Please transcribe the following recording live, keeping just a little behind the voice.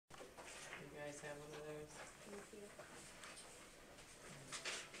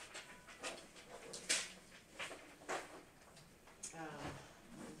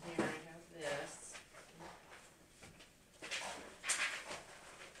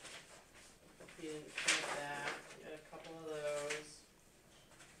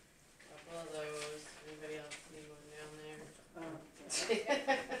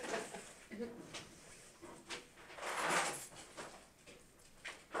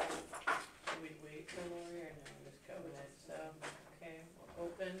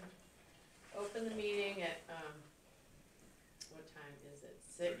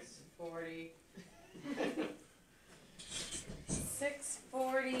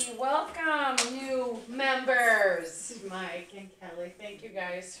welcome new members, Mike and Kelly. Thank you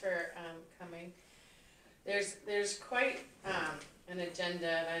guys for coming. There's quite an agenda,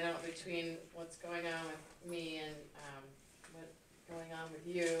 and I know between what's going on with me and what's going on with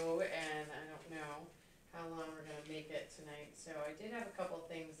you, and I don't know how long we're gonna make it tonight. So I did have a couple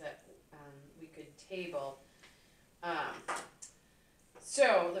things that we could table.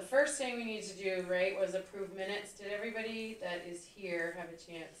 So the first thing we need to do, right, was approve minutes. Did everybody that is here have a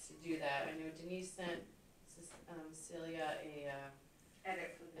chance to do that? I know Denise sent Celia an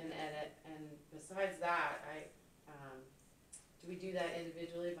edit, and besides that, do we do that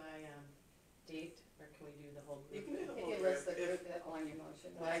individually by date, or can we do the whole group? You can do the If whole you group. list the group that on your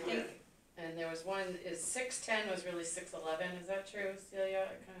motion. Well, I think, and there was one, is 6:10 was really 6:11, is that true, Celia?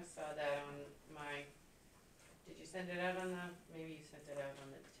 I kinda saw that on my, did you send it out on the, maybe you sent it out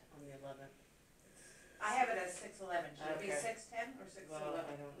on the 11th? I have it as 6:11, should it be Okay. 6:10 or 6:11? Well,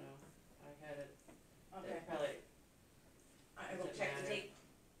 I don't know, I had it, Okay, it probably, I will doesn't check the matter. date.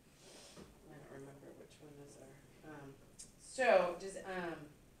 I don't remember which one those are. So,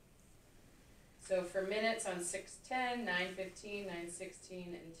 so for minutes on 6:10, 9:15,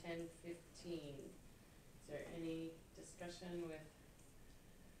 9:16, and 10:15, is there any discussion with,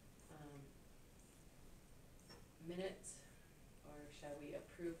 minutes, or shall we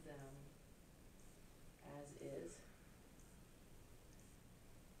approve them as is?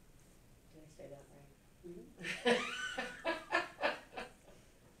 Did I say that right?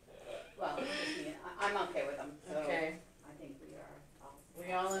 Well, I'm okay with them, so Okay, I think we are all.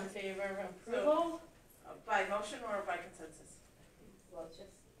 we all in favor of approval? By motion or by consensus? Well,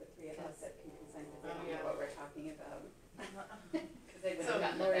 just the three of us that can consent to Oh, yeah. what we're talking about. Cause they would So have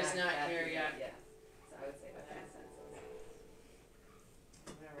gotten the Lori's back not after here you, yet. Yeah, so I would say by Okay. consensus.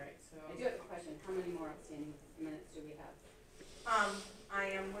 Alright, so. I do have a question, how many more outstanding minutes do we have? I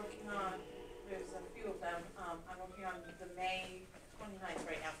am working on, there's a few of them, I'm working on the May 29th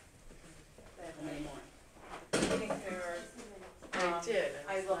right now. How many more? I think there I are, did,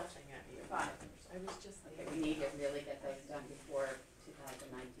 I I was looked. laughing at you. 5. I was just Okay, thinking. we need to really get those done before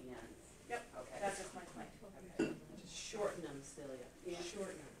 2019 ends. Yep, Okay. that's just my plan. Okay. Just shorten them, Celia. Yeah.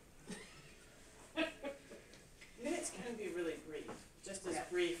 Shorten them. Minutes can be really brief, just as Yeah.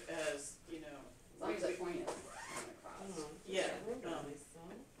 brief as, you know. As long as the point is coming across. Yeah,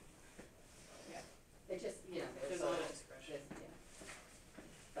 They just, you know, there's a lot of discretion. yeah.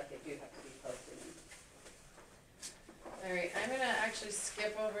 But they do have to be posted and. Alright, I'm gonna actually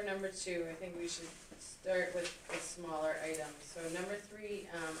skip over number 2. I think we should start with the smaller items. So number 3,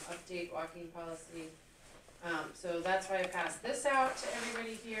 update walking policy. So that's why I passed this out to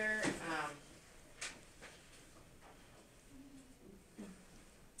everybody here.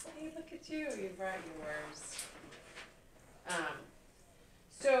 Hey, look at you, you brought yours.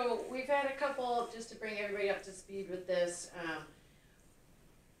 So we've had a couple, just to bring everybody up to speed with this,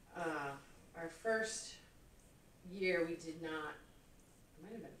 our first year we did not, it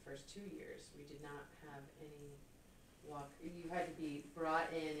might have been the first 2 years, we did not have any you had to be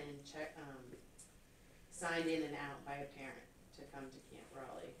brought in and signed in and out by a parent to come to Camp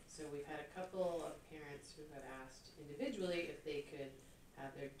Raleigh. So we've had a couple of parents who have asked individually if they could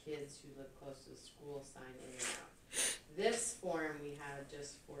have their kids who live close to the school sign in and out. This form we had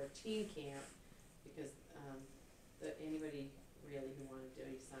just for teen camp, because anybody really who wanted to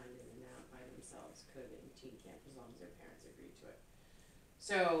be signed in and out by themselves could in teen camp, as long as their parents agreed to it.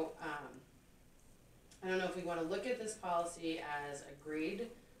 So, I don't know if we wanna look at this policy as a grade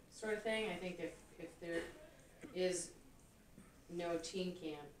sort of thing. I think if there is no teen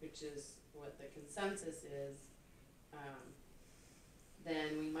camp, which is what the consensus is,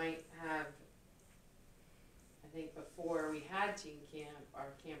 then we might have, I think before we had teen camp,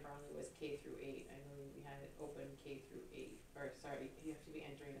 our Camp Raleigh was K through 8. I know we had it open K through 8, or sorry, you have to be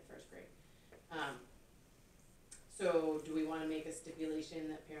entering the first grade. So do we wanna make a stipulation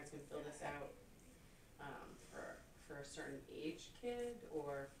that parents can fill this out, for a certain age kid,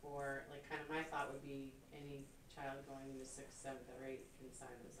 or for, like, kind of my thought would be any child going into 6th, 7th, or 8th can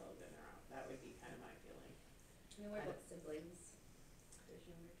sign themselves in or out. That would be kind of my feeling. And what about siblings? There's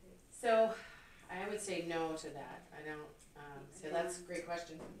younger kids. So, I would say no to that. I don't, so that's a great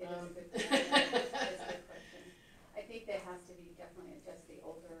question. It is a good question. It's a good question. I think there has to be definitely just the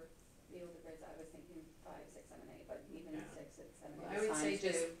older grades. I was thinking 5, 6, 7, 8, but even Yeah. 6, 7, 8. I would say signs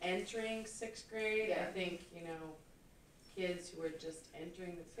just too. entering 6th grade. I Yeah. think, kids who are just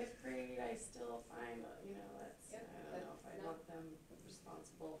entering the 5th grade, I still find, that's, Yep, I don't know if I no. want them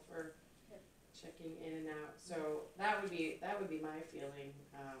responsible for Yep. checking in and out. So that would be my feeling.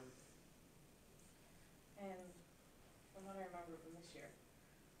 And from what I remember from this year,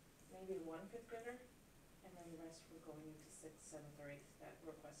 maybe one fifth grader, and then the rest were going into sixth, seventh, or eighth that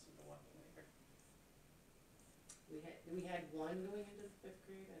requested the walking waiver. We had one going into the fifth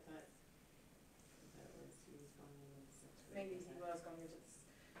grade, I thought that was, he was going into the sixth grade. Maybe he was going into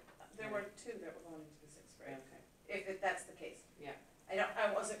there were two that were going into the sixth grade, Okay, if that's the case. yeah,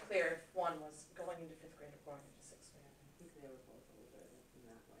 I wasn't clear if one was going into fifth grade or going into sixth grade. I think they were both older in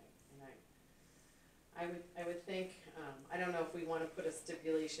that way, and I would think, I don't know if we wanna put a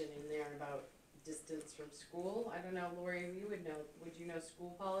stipulation in there about distance from school, I don't know, Lori, you would know, would you know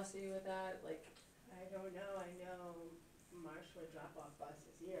school policy with that, like? I don't know, I know Marsh would drop off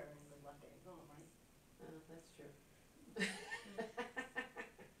buses here and good luck getting home, right? Oh, that's true.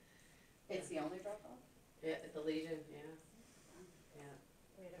 It's the only drop off? Yeah, at the Legion, yeah, yeah,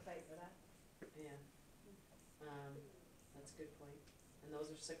 We had to fight for that. yeah. That's a good point, and those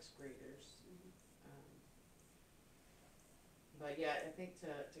are sixth graders. But yeah, I think to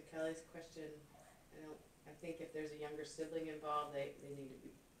Kelly's question, I think if there's a younger sibling involved, they need to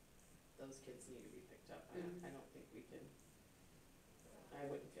be, those kids need to be picked up. I don't think we can, I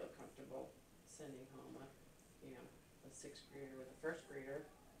wouldn't feel comfortable sending home a sixth grader with a first grader.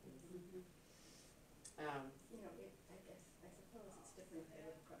 You know, I guess, I suppose it's different if they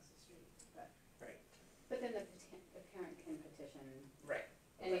live across the street, but. Right. But then the parent can petition Right.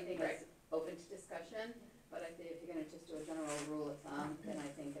 anything that's open to discussion, but I think if you're gonna just do a general rule of thumb, then I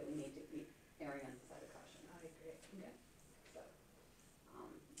think that we need to be erring on the side of caution. I agree. So,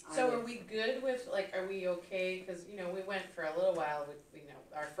 So are we good with, like, are we okay, cause we went for a little while with,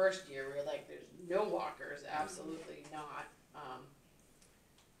 our first year, we were like, there's no walkers, absolutely not.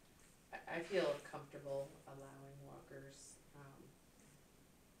 I feel comfortable allowing walkers,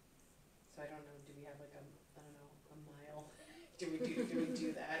 so I don't know, do we have like a mile? Do we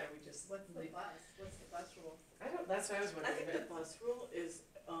do that, or we just? What's the bus rule? That's what I was I wondering. think the bus rule is,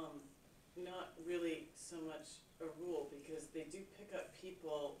 not really so much a rule, because they do pick up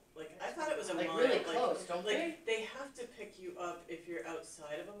people, like, I thought it was a mile, Like really close, don't they? Like, they have to pick you up if you're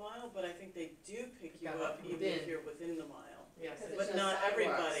outside of a mile, but I think they do pick you Got up it. even if you're within the mile. Yes, Because But there's no not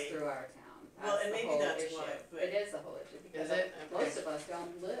sidewalks everybody. through our town. Well, and the maybe whole that's issue. why, but- It is the whole issue, because it? most Okay. of us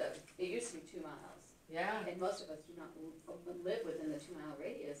don't live, it used to be 2 miles, Yeah, and most of us do not live within the 2 mile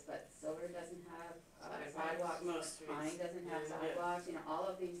radius, but Silver doesn't have sidewalks. Most streets. Pine doesn't have Yeah. sidewalks, all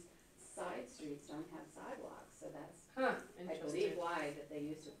of these side streets don't have sidewalks, so that's, huh, I interesting. believe why that they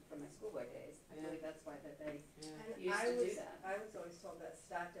used to, from my school board days, I Yeah. believe that's why that they Yeah. And used to do that. I was always told that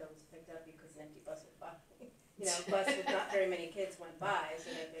Stockdale was picked up because empty bus would by. Bus with not very many kids went by,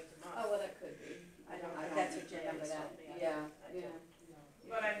 so they picked them Oh, up. well, that could be, I don't That's what Jay remember always that, told me. yeah, I yeah. don't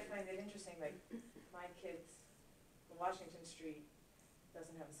But I find it interesting, like, my kids, Washington Street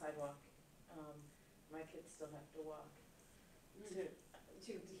doesn't have a sidewalk, my kids still have to walk to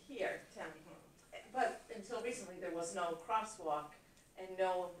here, town hall. But until recently, there was no crosswalk and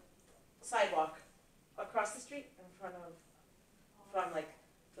no sidewalk across the street in front of, from like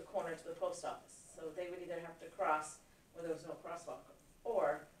the corner to the post office. So they would either have to cross where there was no crosswalk,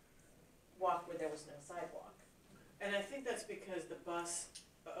 or walk where there was no sidewalk. And I think that's because the bus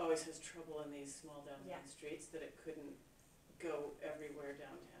always has trouble in these small Yeah. downtown streets, that it couldn't go everywhere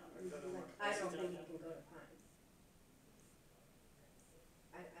downtown or go to work. I don't think downtown. you can go to Pine.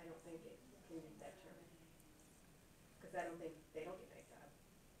 I don't think it can make that turn. Cause I don't think, they don't get picked up.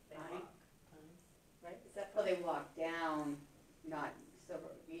 They Pine? walk, right? Is that? Well, they walk down, not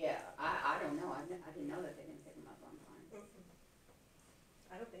Silver, yeah, I don't know, I didn't know that they didn't pick them up on Pine.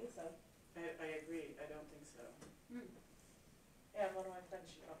 I don't think so. I agree, I don't think so. Yeah, one of my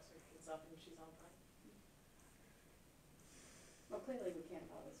friends, she drops her kids off and she's on time. Well, clearly we can't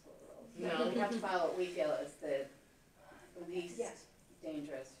follow school rules. No. We have to follow what we feel is the least Yes.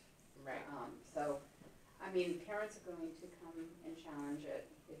 dangerous. Right. So, I mean, parents are going to come and challenge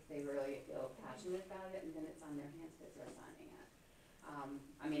it if they really feel passionate about it, and then it's on their hands because they're signing it.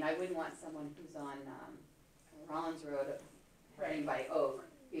 I mean, I wouldn't want someone who's on, Rollins Road, heading by Oak,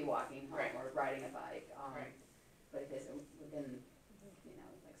 be walking home Right. or riding a bike. Right. But if it's within,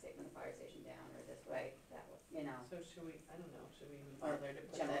 like say from the fire station down or this way, that would, So should we, I don't know, should we even Or bother to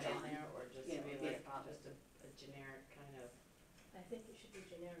put jump that in on, there, or just you know, be be like, a problem. just a generic kind of, I think it should be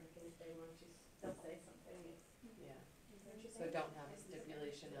generic, and if they want to, they'll say something. yeah. Don't you So think? don't have a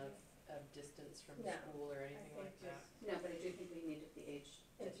stipulation of distance from No, school or I anything think like that? just No, but I do think we need the age.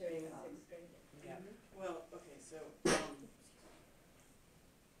 entering the um, sixth grade. Yeah. Well, okay, so,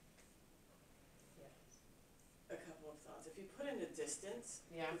 a couple of thoughts. If you put in a distance,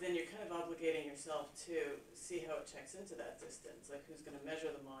 Yeah, then you're kind of obligating yourself to see how it checks into that distance, like who's gonna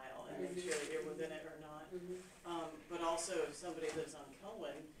measure the mile and make sure that you're within it or not. But also, if somebody lives on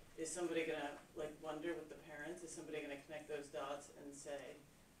Kelwin, is somebody gonna like wonder with the parents, is somebody gonna connect those dots and say,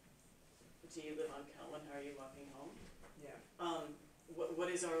 do you live on Kelman, how are you walking home? Yeah.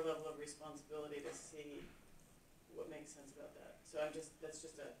 What is our level of responsibility to see what makes sense about that? So that's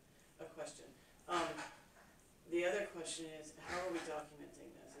just a question. The other question is, how are we documenting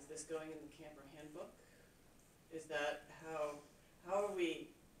this? Is this going in the camper handbook? Is that how are we?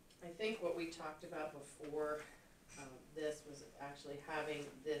 I think what we talked about before, this was actually having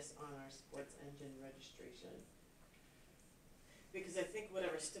this on our sports engine registration. Because I think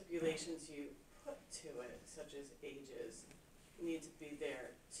whatever stipulations you put to it, such as ages, need to be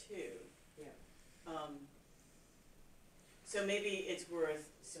there too. Yeah. So maybe it's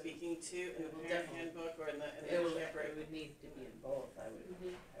worth speaking to in the Well, parent definitely. handbook or in the It camper. would need to be in both, I would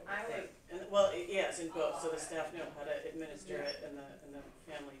I think. And, well, yes, in both, so the staff know how to administer it and the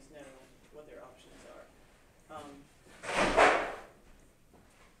families know what their options are.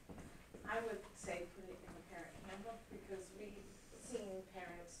 I would say put it in the parent handbook, because we've seen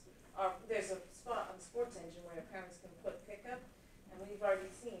parents, or there's a spot on Sports Engine where parents can put pickup, and we've already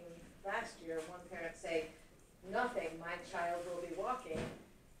seen last year one parent say, nothing, my child will be walking,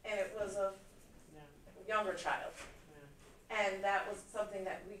 and it was a Yeah, younger child. yeah. And that was something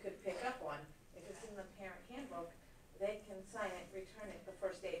that we could pick up on. If it's in the parent handbook, they can sign it, return it the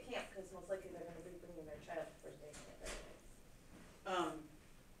first day of camp, because most likely they're gonna be bringing their child the first day of camp anyway.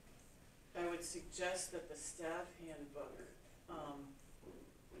 I would suggest that the staff handbook,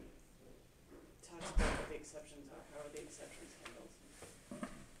 talks about what the exceptions are, how are the exceptions handled?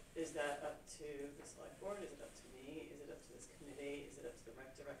 Is that up to the select board, is it up to me, is it up to this committee, is it up to the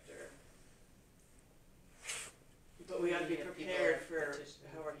rec director? But we ought to be Yeah, people prepared are for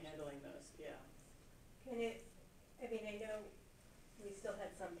petitioning. how we're handling those, yeah. Can it, I mean, I know we still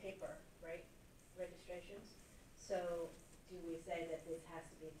had some paper, right, registrations, so do we say that this has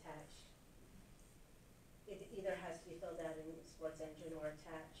to be attached? It either has to be filled out in Sports Engine or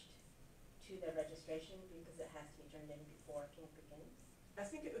attached to the registration, because it has to be turned in before camp begins? I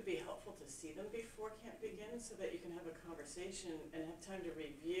think it would be helpful to see them before camp begins so that you can have a conversation and have time to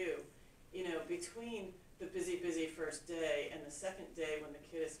review, between the busy first day and the second day when the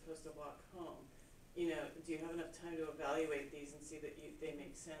kid is supposed to walk home. Do you have enough time to evaluate these and see that they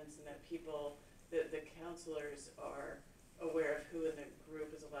make sense and that the counselors are aware of who in the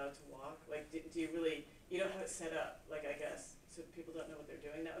group is allowed to walk? Like, do you really, you don't have it set up, like, I guess, so people don't know what they're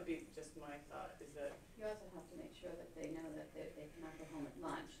doing? That would be just my thought, is that, You also have to make sure that they know that they cannot go home at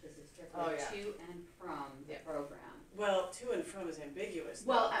lunch. This is Oh, strictly yeah. to and from the Yeah. program. well, to and from is ambiguous.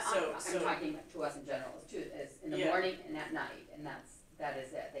 Well, though. I'm talking to us in general, as in the Yeah. morning and at night, and that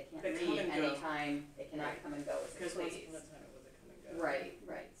is it. They can't They come leave and go. anytime, they cannot Right. come and go as they Because once please. upon a time it was a come and go.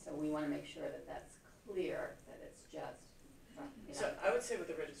 Right, so we wanna make sure that that's clear, that it's just, So I would say with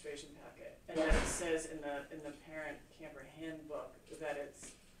the registration packet, and Yeah. that it says in the parent camper handbook that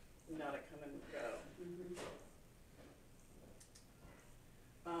it's not a come and go. Mhm.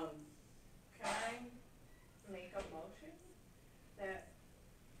 Can I make a motion that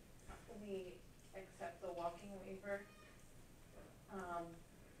we accept the walking waiver,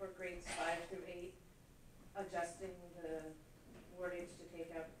 for grades 5 through 8, adjusting the wordage to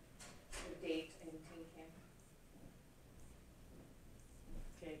take out the date in teen camp?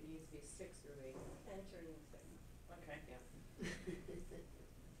 Okay, it needs to be 6 or 8. Entering Okay.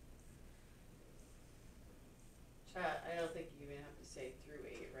 Child, I don't think you even have to say through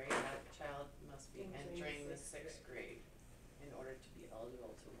 8, right? That child must be Entering entering the sixth 6th grade in order to be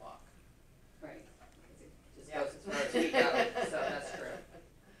eligible to walk. Right, because it just Yeah. goes as far as we go, so that's true.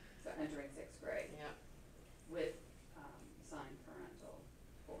 So entering 6th grade Yeah. with, signed parental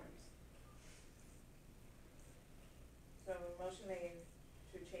forms. So a motion made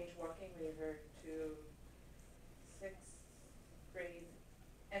to change walking waiver to 6th grade,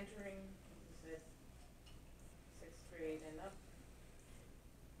 entering, you said 6th grade and up.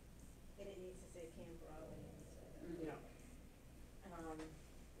 And it needs to say Camp Raleigh instead of. Mhm. Yeah.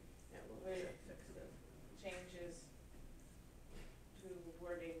 Yeah, we'll With fix the. changes to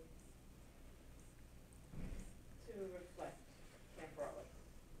wording to reflect Camp Raleigh.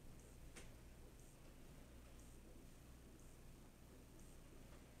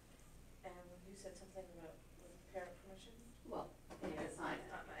 And you said something about with parent permission? Well, they have to sign it.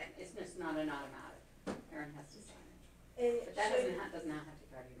 It's just not an automatic. Parent has to sign it. It But that should, does not have to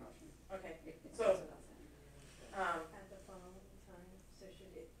drive your motion. Okay, It So- goes without saying. at the following time, so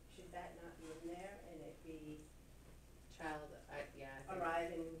should that not be in there and it be Child, I think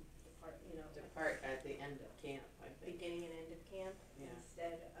arrive and depart, depart at the end of camp, I think. beginning and end of camp? Yeah.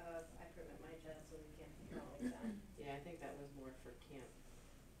 Instead of, I permit my child so we can Raleigh time. Yeah, I think that was more for camp,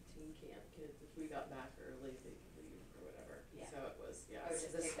 camp kids, if we got back early, they could leave or whatever. Yeah. So it was, yeah. I would so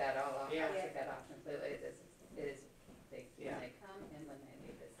just this- take that all off, I Yeah. would take that off completely, it is, Yeah. when they come and when they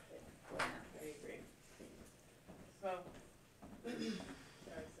leave, it's, when I agree. So,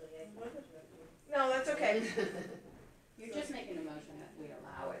 Sorry, Celia, I interrupted you. no, that's okay. You're just making a motion that we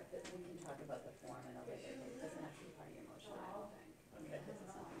allow it, that we can talk about the form in a later date, it doesn't have to be part of your motion, I don't think. Okay. Because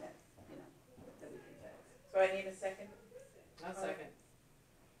it's something that, that we can fix. So I need a second, I'll second.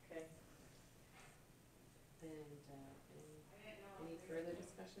 okay. And, any further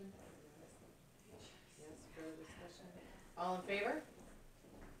discussion? Yes, further discussion? All in favor?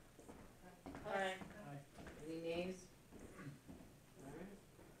 Aye. Any nays?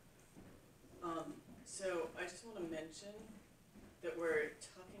 Alright. So I just wanna mention that we're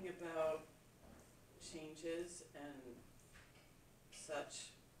talking about changes and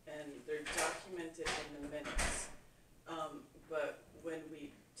such, and they're documented in the minutes. But when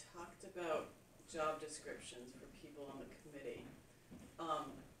we talked about job descriptions for people on the committee,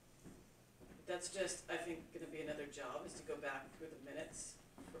 that's just, I think, gonna be another job, is to go back through the minutes,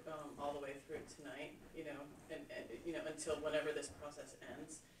 all the way through tonight, and until whenever this process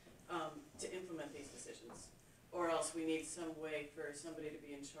ends, to implement these decisions. Or else we need some way for somebody to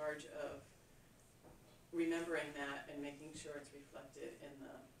be in charge of remembering that and making sure it's reflected in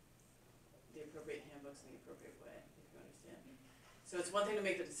the appropriate handbooks in the appropriate way, if you understand. So it's one thing to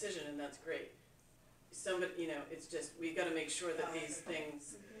make the decision, and that's great. Somebody, it's just, we gotta make sure that these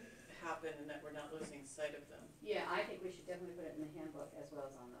things happen and that we're not losing sight of them. Yeah, I think we should definitely put it in the handbook as well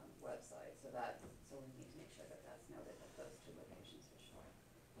as on the website, so we need to make sure that that's noted at those two locations for sure.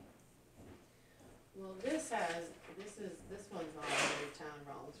 Well, this one's on under town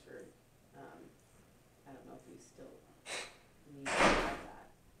Rollinsford. I don't know if we still need to have that.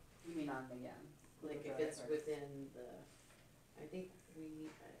 You mean on the, Like if it's within the, I think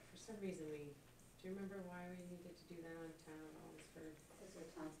for some reason do you remember why we needed to do that on town Rollinsford? Because we're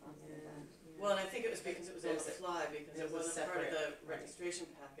town sponsored event. Well, and I think it was because it was on the fly, because it it was wasn't part of the separate, right. registration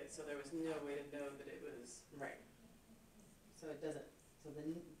packet, so there was no way to know that it was. Right. So it doesn't, so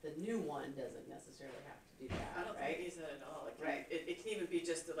the new one doesn't necessarily have to do that, I don't think right? it needs that at all. Right. It can even be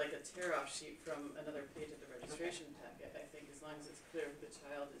just like a tear-off sheet from another page of the registration packet, I think, as long as it's clear who the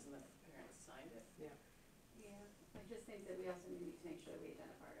child is and that the parents signed it. Yeah, I just think that we also need to make sure we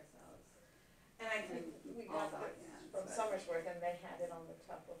identify ourselves. And I think we All got this documents, from but- Summersworth, and they had it on the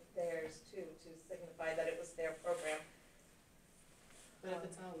top of theirs too, to signify that it was their program. But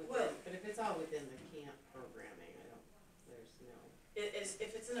if it's all within the camp programming, there's no.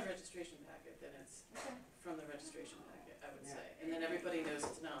 If it's in the registration packet, then it's from the registration packet, I would Yeah. say. And then everybody knows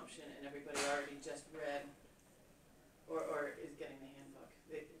it's an option, and everybody already just read or is getting the handbook.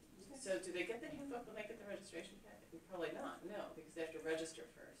 So do they get the handbook when they get the registration packet? Probably not, no, because they have to register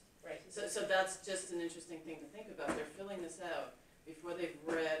first. Right. So that's just an interesting thing to think about. They're filling this out before they've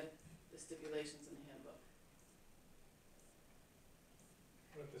read the stipulations in the handbook.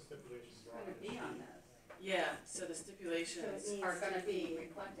 What the stipulations It's are. gonna be on this. Yeah, so the stipulations, So it Are needs gonna to be be-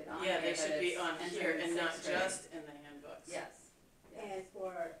 reflected on yeah, there, they should be on but it's here entering and not sixth grade. just in the handbooks. Yes. Yes. And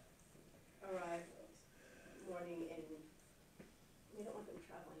for arrivals, morning and, we don't want them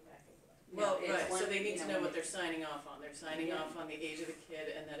traveling back and forth. Well, No, it's right, so when, they need you to know, know when what they're signing off on. They're signing Yeah. off on the age of the kid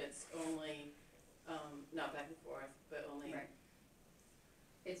and that it's only, not back and forth, but only, Right.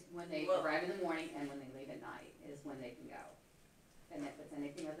 It's when they Well- arrive in the morning and when they leave at night is when they can go. And if it's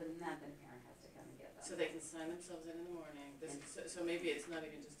anything other than that, then a parent has to come and get them. so they can sign themselves in the morning. So maybe it's not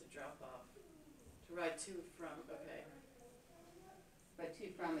even just a drop off. To ride to from, okay. But to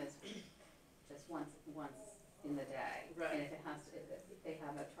from is just once in the day. Right. And if if they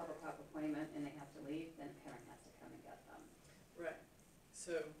have a 12 o'clock appointment and they have to leave, then a parent has to come and get them. Right,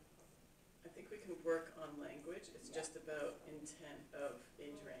 so I think we can work on language, it's Yeah. just about intent of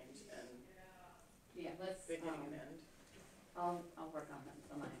age range and Yeah, let's, beginning and end. I'll work on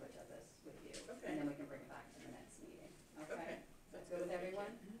the language of this with you. Okay. And then we can bring it back to the next meeting, okay? Okay, That's that's good with good, thank you.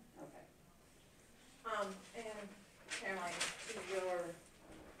 everyone? Okay. And Caroline, to your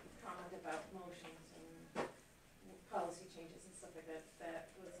comment about motions and policy changes and stuff like that,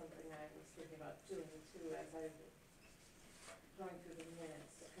 that was something I was thinking about doing too as I was going through the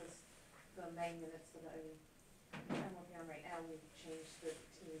minutes, because the May minutes that I'm working on right now, we've changed the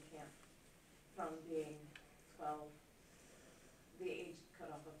teen camp from being 12, the age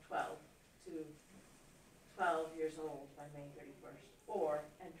cutoff of 12 to 12 years old by May 31st, or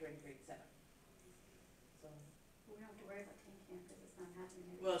entering grade 7. So, We don't have to worry about teen camp because it's not happening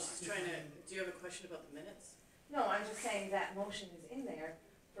anymore. Well, she's trying to, do you have a question about the minutes? no, I'm just saying that motion is in there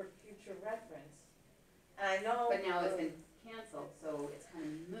for future reference. And I know. But now it's been canceled, so it's kind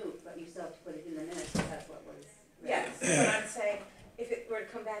of moot, but but I'm saying, if it were to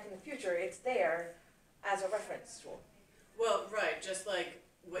come back in the future, it's there as a reference tool. Well, right, just like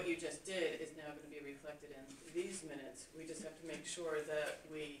what you just did is now gonna be reflected in these minutes. We just have to make sure that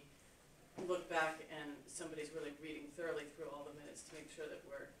we look back and somebody's really reading thoroughly through all the minutes to make sure that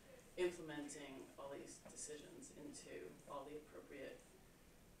we're implementing all these decisions into all the appropriate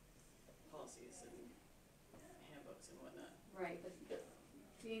policies and handbooks and whatnot. Right, but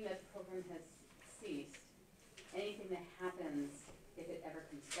being that the program has ceased, anything that happens, if it ever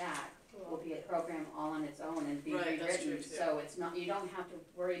comes back, will be a program all on its own and be Right, that's true, rewritten. too. So it's not, you don't have to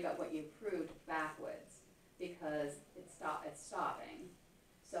worry about what you approved backwards, because it's stopping.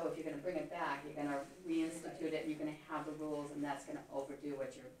 So if you're gonna bring it back, you're gonna reinstitute it, and you're gonna have the rules, and that's gonna overdo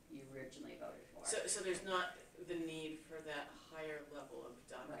what you originally voted for. So there's not the need for that higher level of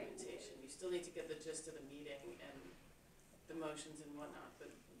documentation. You still need to get the gist of the meeting and the motions and whatnot,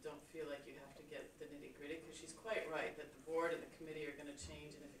 but don't feel like you have to get the nitty gritty, because she's quite right that the board and the committee are gonna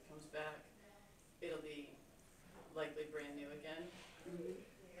change, and if it comes back, it'll be likely brand new again. Mhm.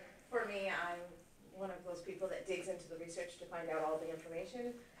 For me, I'm one of those people that digs into the research to find out all the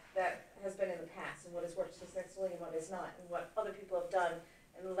information that has been in the past, and what has worked successfully and what has not, and what other people have done,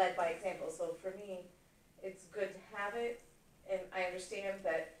 and led by example. So for me, it's good to have it, and I understand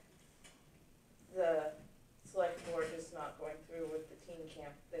that the select board is not going through with the teen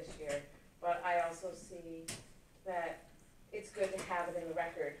camp this year, but I also see that it's good to have it in the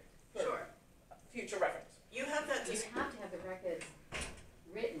record for Sure, future reference. you have that You have to have the records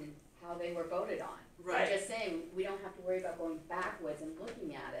written how they were voted on. right. I'm just saying, we don't have to worry about going backwards and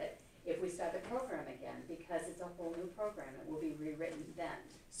looking at it if we start the program again, because it's a whole new program, it will be rewritten then.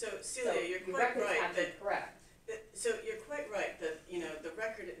 So So Celia, you're your quite records right have to that be correct. So you're quite right that, you know, the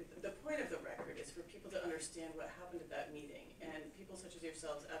record, the point of the record is for people to understand what happened at that meeting. And people such as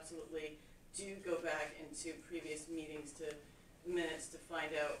yourselves absolutely do go back into previous meetings to minutes to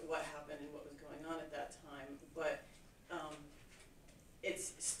find out what happened and what was going on at that time. But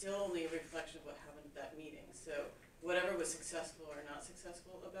it's still only a reflection of what happened at that meeting. So whatever was successful or not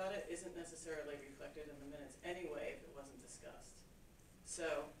successful about it isn't necessarily reflected in the minutes anyway if it wasn't discussed.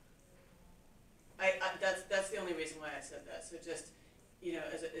 So that's the only reason why I said that. So just, you know,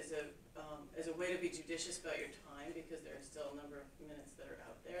 as a way to be judicious about your time, because there are still a number of minutes that are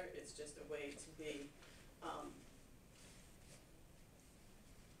out there. It's just a way to be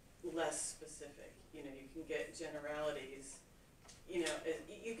less specific. You know, you can get generalities. You know,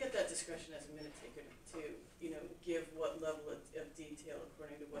 you get that discretion as a minute taker to, you know, give what level of detail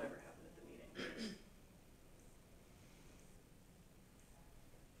according to whatever happened at the meeting.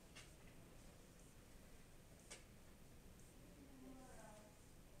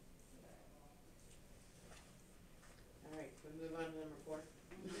 All right, we move on to number 4.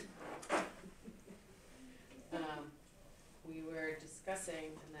 We were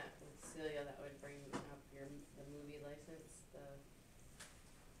discussing, and that with Celia, that would bring up the movie license,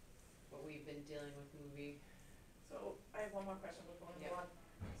 what we've been dealing with movie. So I have one more question before we Yep. move on.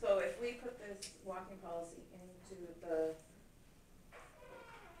 So if we put this walking policy into the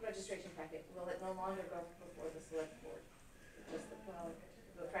registration packet, will it no longer go before the select board? Just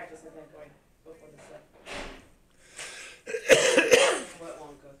the practice has been going before the select board. What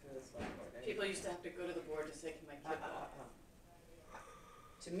won't go through the select board? People used to have to go to the board to say, can my kid walk?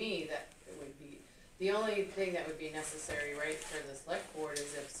 To me, that it would be, the only thing that would be necessary, right, for the select board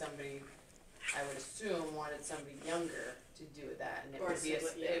is if somebody, I would assume, wanted somebody younger to do that, and it Or a would be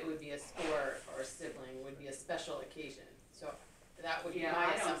sibling, yeah. it would be a or a sibling, would be a special occasion, so that would be Yeah, my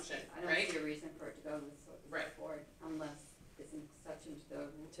I don't assumption, I don't right? see a reason for it to go to the Right. select board unless it's in exception to the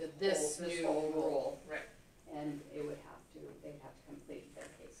To this whole- new whole rule, right, and it would have to, they'd have to complete their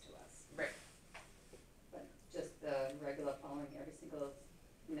case to us. right, But just the regular following every single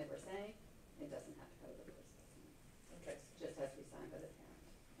thing that we're saying, it doesn't have to go to the board of selectmen. Okay. It just has to be signed by the parent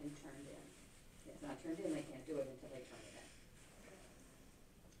and turned in. If it's not turned in, they can't do it until they turn it in.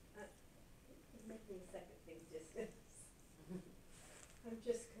 Making the second thing distance. I'm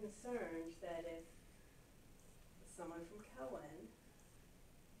just concerned that if someone from Cohen,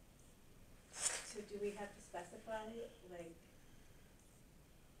 so do we have to specify, like,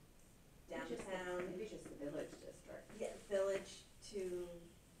 downtown, Maybe just the village district, yeah, village to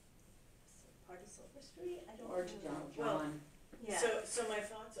part of Silver Street? I don't know. or to John, Well, Yeah. So my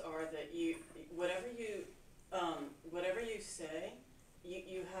thoughts are that whatever you say,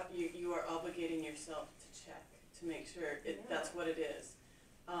 you are obligating yourself to check, to make sure that's what it is.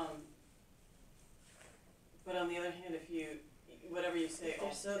 But on the other hand, whatever you say, If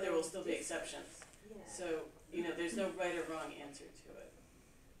there's also, there will no still be distance. exceptions. Yeah. So, there's no right or wrong answer to it.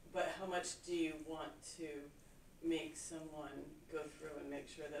 But how much do you want to make someone go through and make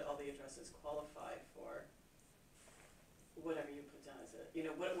sure that all the addresses qualify for whatever you put down as a, you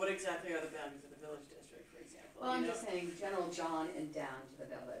know, what exactly are the boundaries of the village district, for example? Well, I'm you know? just saying, General John and down to the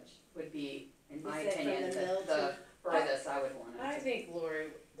village would be, in You my said from opinion, the mill the furthest I would want I it. think, Lori,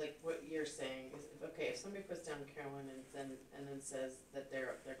 like what you're saying is, okay, if somebody puts down Carolyn and then says that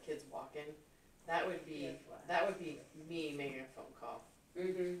their kid's walking, that would be me making a phone call.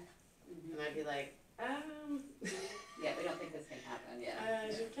 Mm-hmm. And I'd be like, Yeah, we don't think this can happen, yeah.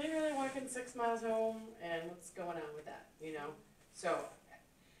 is your kid really walking 6 miles home, and what's going on with that, you know? So,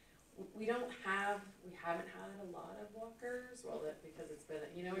 we haven't had a lot of walkers, well, because it's been,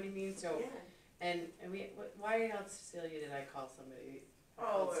 you know what I mean? So, Yeah. and why else, Cecilia, did I call somebody? I Oh,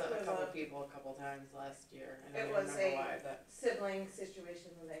 called it a was couple a- people a couple times last year, I It don't was remember a- why, but, Sibling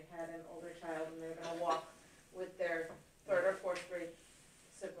situation when they had an older child and they were gonna walk with their 3rd or 4th grade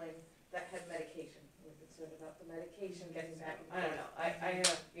sibling that had medication. We were concerned about the medication getting back and I don't know, I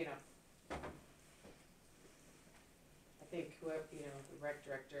have, you know. I think whoever, you know, the rec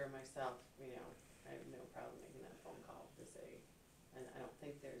director or myself, you know, I have no problem making that phone call to say, and I don't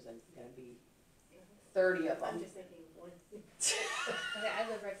think there's gonna be 30 of I'm them. just thinking of one. Okay, I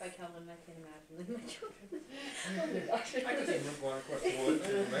live right by Kelvin, I can't imagine with my children. Oh my gosh. I could even go across the woods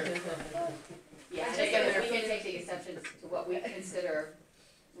and Yeah, We're I taking think their- we can take the exceptions to what we consider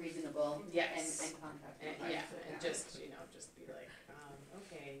reasonable and Yes. contract. Yeah, and just, you know, just be like,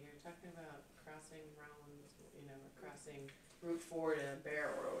 okay, you're talking about crossing Rollins, you know, or crossing Route 4 to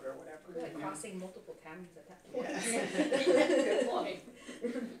Bear Road or whatever. Like you know. crossing multiple towns at that point. Yes. Good point.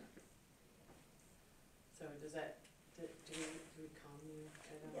 So does that, do we calm you?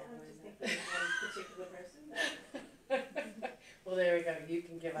 I don't Yeah, know I'm when just that- thinking of one particular person. Well, there we go, you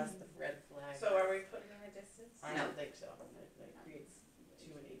can give us the red flag. So are we putting in a distance? I don't think so, it creates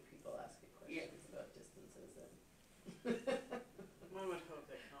too many people asking questions about distances and. One would hope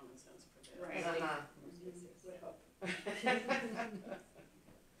that common sense prevails. Right. Uh-huh. Would hope.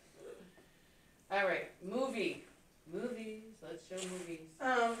 All right, movies, let's show movies.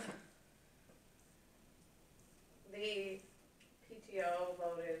 The PTO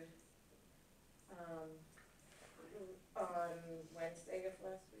voted, on Wednesday of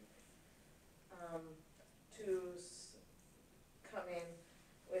last week, to come in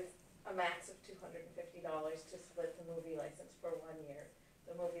with a max of $250 to split the movie license for 1 year.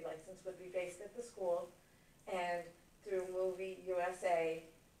 The movie license would be based at the school, and through Movie USA,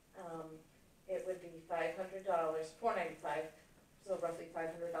 it would be $500, $495, so roughly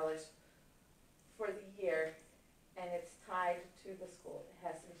 $500 for the year, and it's tied to the school. It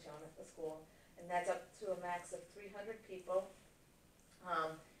has to be shown at the school, and that's up to a max of 300 people.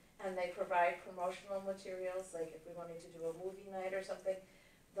 And they provide promotional materials, like if we wanted to do a movie night or something,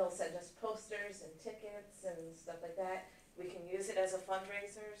 they'll send us posters and tickets and stuff like that. We can use it as a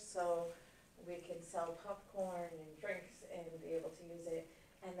fundraiser, so we can sell popcorn and drinks and be able to use it.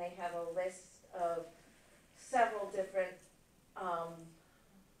 And they have a list of several different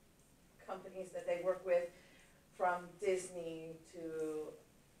companies that they work with, from Disney to,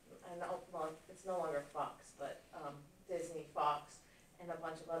 I know, well, it's no longer Fox, but Disney, Fox, and a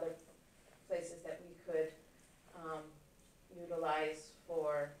bunch of other places that we could utilize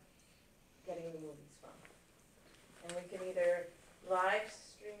for getting the movies from. And we can either live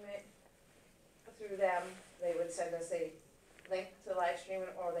stream it through them, they would send us a link to live stream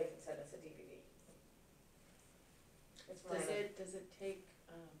it, or they can send us a DVD. It's mine. Does it take,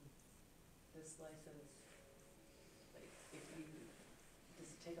 this license, like, does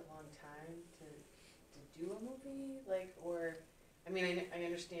it take a long time to do a movie, like, or, I mean, I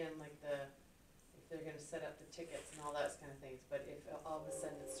understand, like, if they're gonna set up the tickets and all those kind of things, but if all of a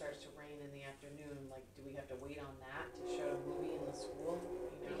sudden it starts to rain in the afternoon, like, do we have to wait on that to show a movie in the school,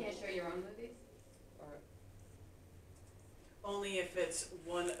 you know? You can't show your own movies? Or, Only if it's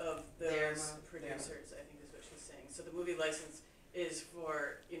one of Their those mo- producers, I think is what she's saying. So the movie license is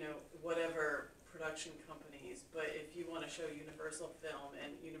for, you know, whatever production companies, but if you wanna show Universal film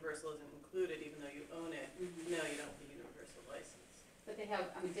and Universal isn't included, even though you own it, no, you don't have the Universal license. But they have,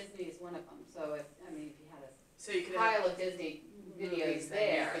 I mean, Disney is one of them, so if, I mean, if you had a So you could have, pile of Disney videos movies, then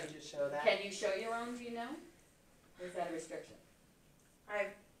there, you can just show that. can you show your own, do you know? Or is that a restriction? I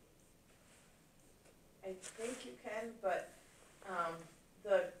think you can, but,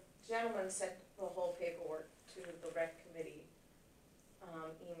 the gentleman sent the whole paperwork to the rec committee,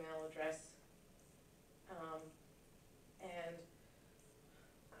 email address. And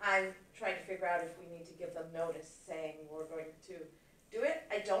I'm trying to figure out if we need to give them notice saying we're going to do it.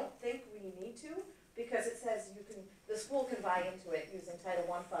 I don't think we need to, because it says the school can buy into it using Title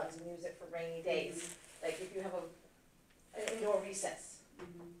I funds and use it for rainy days. like if you have an indoor recess,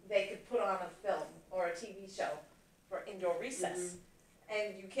 Mhm. they could put on a film or a TV show for indoor recess.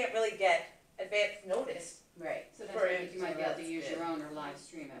 And you can't really get advance notice. Right. So that's For why it, you might be able to that's use your good. own or live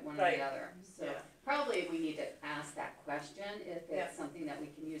stream it, one or Right. the other, so. Yeah. Probably we need to ask that question, if Yeah. it's something that we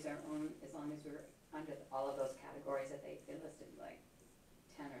can use our own, as long as we're under all of those categories that they listed, like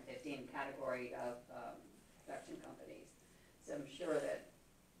 10 or 15 category of, production companies. So I'm sure that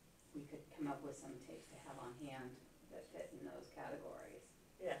we could come up with some tapes to have on hand that fit in those categories.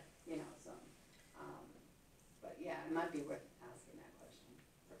 Yeah. You know, so, but yeah, it might be worth asking that question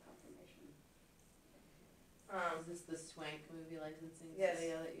for confirmation. Is this the Swank movie licensing Yes.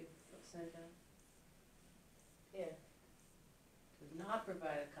 studio that you sent out? Yeah. Does not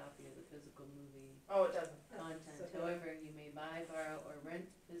provide a copy of the physical movie Oh, it doesn't. content. So- However, you may buy, borrow, or rent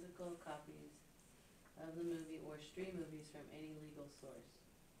physical copies of the movie or stream movies from any legal source.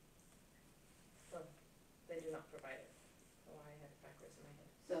 They do not provide it. Oh, I had it backwards in my head.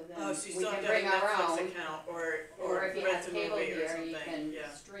 So Oh, then so you we still have can to bring have a our Netflix own, account or if you rent have a cable movie or here, you something, can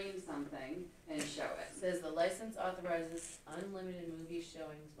yeah. stream something and show It it. says the license authorizes unlimited movie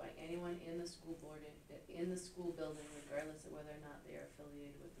showings by anyone in the school board, in the school building, regardless of whether or not they are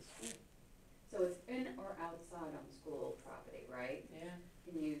affiliated with the school. So it's in or outside on school property, right? Yeah.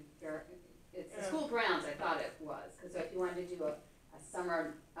 Can you, it's the Yeah. school grounds, I thought it was, cause if you wanted to do a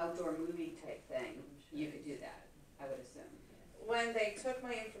summer outdoor movie type thing, you could do that, I would assume. When they took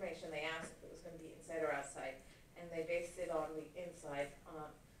my information, they asked if it was gonna be inside or outside, and they based it on the inside,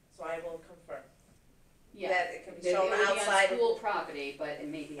 so I will confirm. Yeah, That it can be that it shown would be on outside. school property, but it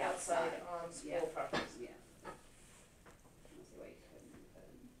may be outside. Outside on Yeah. school properties. Yeah. I don't see why you couldn't, but,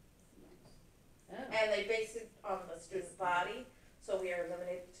 nice. Oh. And they based it on the student body, so we are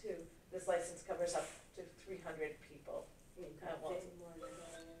limited to, this license covers up to 300 people. At once.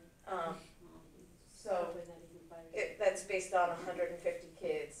 So that's based on 150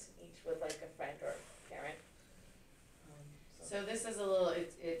 kids, each with like a friend or parent. So this is a little,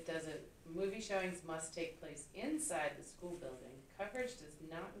 it doesn't, movie showings must take place inside the school building. Coverage does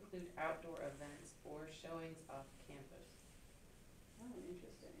not include outdoor events or showings off campus. Oh,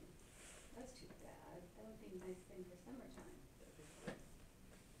 interesting. That's too bad. That would be a nice thing for summertime.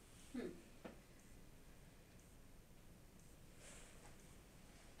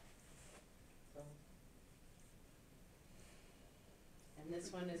 So, And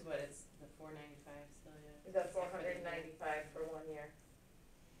this one is what, it's the $4.95 still, yeah? we got 495 for 1 year,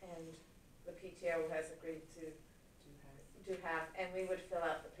 and the PTO has agreed to do half, and we would fill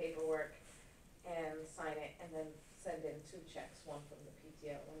out the paperwork and sign it, and then send in 2 checks, one from the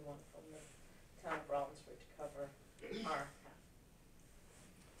PTO and one from the town of Rollinsford to cover our half.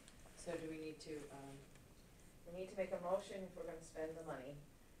 So do we need to, We need to make a motion if we're gonna spend the money,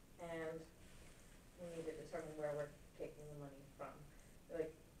 and we need to determine where we're taking the money from.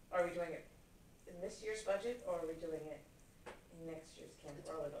 Like, are we doing it in this year's budget, or are we doing it in next year's Camp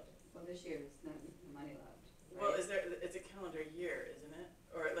Raleigh budget? Well, this year is no money left. Well, Right? it's a calendar year, isn't it?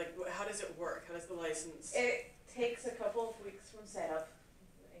 Or like, how does it work? How does the license? It takes a couple of weeks from setup,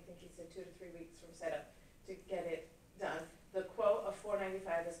 I think he said 2 to 3 weeks from setup, to get it done. The quote of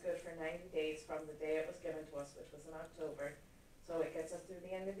 $4.95 is good for 90 days from the day it was given to us, which was in October, so it gets us through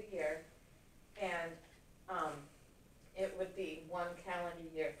the end of the year. And, it would be 1 calendar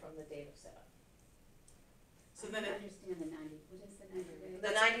year from the date of setup. So then I it, don't understand the 90, what is the 90 days?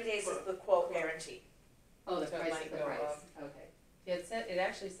 The 90 days is the quote guarantee. Oh, the So it price might of the go price, up. okay. it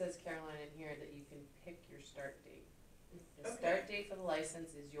actually says, Caroline, in here that you can pick your start date. The Okay. start date for the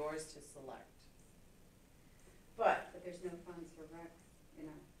license is yours to select. But But there's no funds for rec, you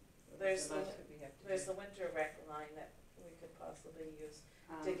know. There's the the- budget. We have to there's do. the winter rec line that we could possibly use.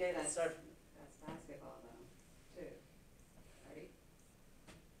 Um, to get it that's- started. That's basketball though, too, right?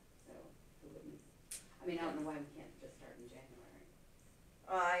 So, who wouldn't, I mean, I don't know why we can't just start in January.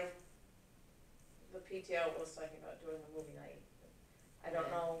 The PTO was talking about doing a movie night. I don't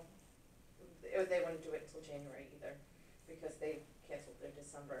Yeah. know, they wouldn't do it until January either, because they canceled their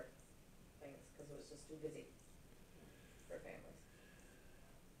December things, cause it was just too busy for families.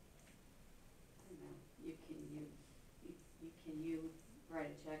 I don't know, can you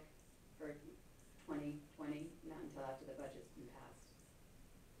write a check for 2020, not until after the budget's been passed?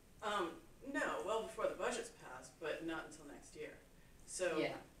 no, well before the budget's passed, but not until next year. So,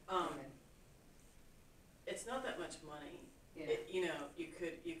 Yeah, okay, it's not that much money. yeah, You know, you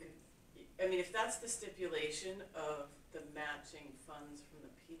could, I mean, if that's the stipulation of the matching funds from the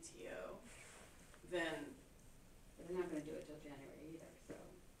PTO, then, but they're not gonna do it till January either, so.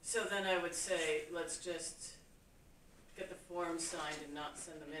 so then I would say, let's just get the forms signed and not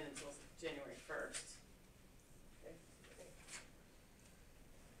send them in until January 1st.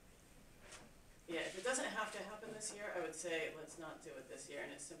 Yeah, if it doesn't have to happen this year, I would say let's not do it this year,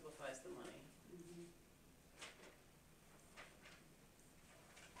 and it simplifies the money. Mhm.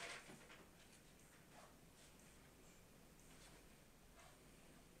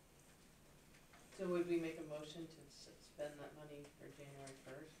 So would we make a motion to spend that money for January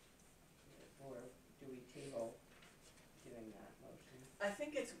first? Or do we table doing that motion? I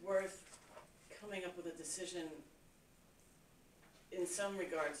think it's worth coming up with a decision in some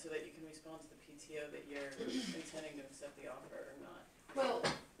regard so that you can respond to the PTO that you're intending to accept the offer or not. Well,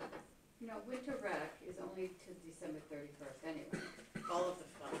 you know, winter rec is only to December 31st anyway. All of the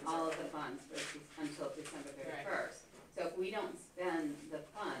funds. All are- of the funds for until December 31st. So if we don't spend the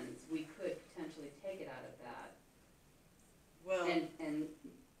funds, we could potentially take it out of that Well, and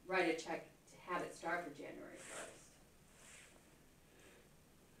write a check to have it start for January 1st.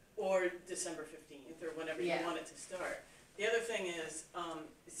 or December 15th, or whenever you Yeah. want it to start. The other thing is,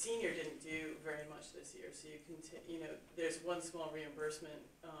 senior didn't do very much this year, so you can, there's one small reimbursement,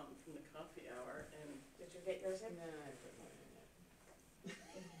 from the coffee hour, and, Did you get yours in? No, I put mine in it.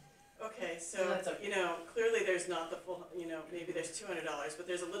 okay, No, so, that's okay. clearly there's not the full, maybe there's $200, but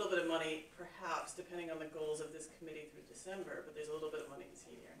there's a little bit of money, perhaps, depending on the goals of this committee through December, but there's a little bit of money in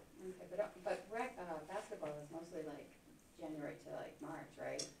senior. Okay, but basketball is mostly like January to like March,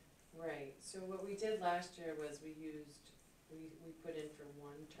 right? Right, so what we did last year was we put in for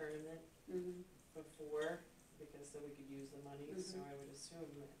one tournament Mm-hmm. before, because so we could use the money, so Mhm. I would assume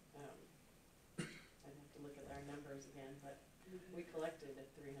that, I'd have to look at our numbers again, but we collected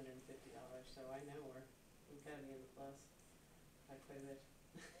at $350, so I know we've gotta be in the plus by quite a bit.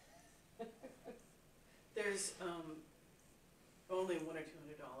 There's, only $100 or $200,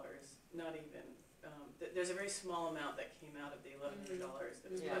 not even, there's a very small amount that came out of the $1,100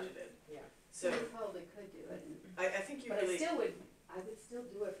 that was Yeah. budgeted. Yeah. So So, we probably could do it, I think you but really. I would still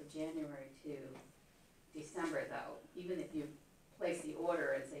do it for January to December though, even if you place the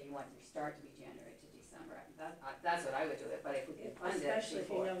order and say you want your start to be January to December. That's what I would do it, but if we can fund it Especially if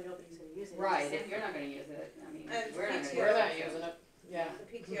you before. know nobody's gonna use it. in Right, if December. you're not gonna use it, I mean, And we're not gonna use it. PTO We're not using it, yeah. The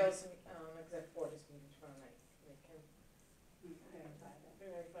PTO's, exec board is meeting tomorrow night, they can Okay. verify that,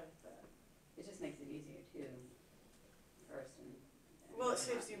 very fun, It just makes it easier too, first and. Well, it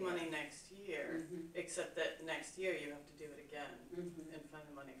saves you money next year, Mhm, except that next year you have to do it again mhm, and find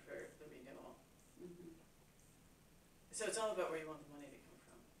the money for the renewal. mhm. So it's all about where you want the money to come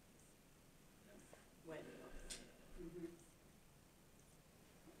from. When you want it. Mhm.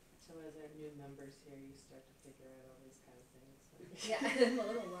 So as our new members here, you start to figure out all these kind of things. Yeah, I'm a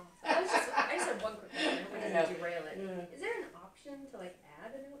little lost. I just have one quick question. I don't I want know. to derail it. Yeah. Is there an option to like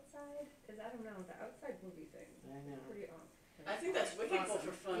add an outside? Because I don't know, the outside movie thing. I know. Pretty I think that's wicked cool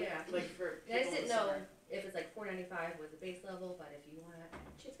for fun, Yeah. like for And I people just in didn't the know summer. if it's like $4.95 was the base level, but if you want to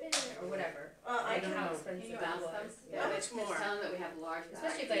chip in or whatever. I I don't know how know. expensive Can you it ask was. them? How much Just more? tell them that we have a large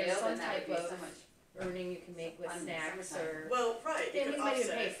Especially if back there's field, some and that would be type so of much earning you can make with fun in the snacks summertime. or Well, right, you families could might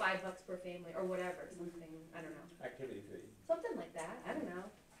even offset pay it. $5 per family or whatever, something, I don't know. Activity fee. Something like that, I don't know.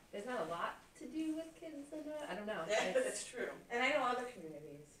 There's not a lot to do with kids and I don't know. Yeah, It's- it's true. And I know other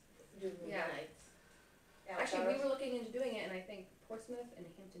communities do movie Yeah. nights. Actually, we Outdoors. were looking into doing it, and I think Portsmouth and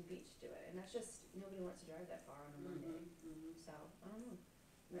Hampton Beach do it, and that's just, nobody wants to drive that far on a Monday, Mhm, mhm. so, I don't know.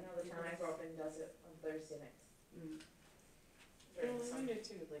 I know the town I grew up in does it on Thursday nights Mm. during Well, the I summer. wonder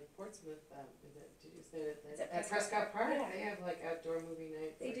too, like Portsmouth, did you say It's that, at at Prescott Park, Yeah. they have like outdoor movie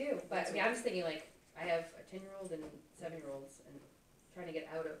nights. They like, do, but, once I a mean, I'm week. just thinking, like, I have a 10-year-old and 7-year-olds, and trying to get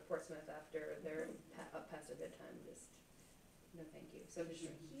out of Portsmouth after they're up past their bedtime, just, no thank you. So just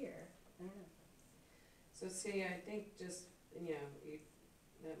here, I don't know. So see, I think just,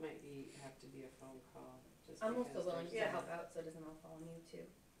 that might have to be a phone call, just I'm also because willing there's to Yeah. help out, so it doesn't all fall on you too,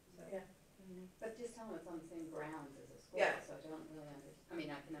 so. Yeah. But just tell them it's on the same grounds as a school, Yeah. so I don't really I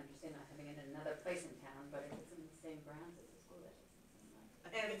mean, I can understand not having it in another place in town, but if it's in the same grounds as a school, that doesn't seem like. I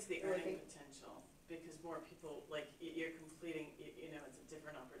think it's the And I earning think- potential, because more people, like, you're completing, it's a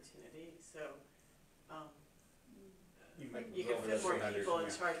different opportunity, so, You might you go can over fit more 300, people and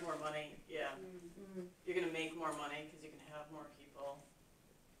yeah. charge more money, yeah. Mm. You're gonna make more money, cause you can have more people.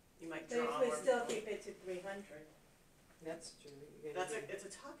 You might But draw if we more still people. keep it to 300, That's true. You gotta do- It's a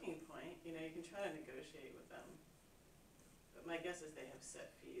talking point, you can try to negotiate with them. But my guess is they have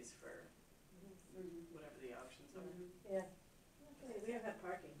set fees for Mhm, whatever the options are. mhm. Yeah. see, we don't have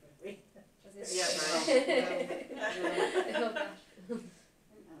parking for free. Yeah, Oh, gosh. And,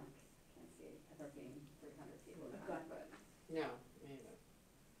 can't see it ever being 300 people in Okay. that, but. No, maybe.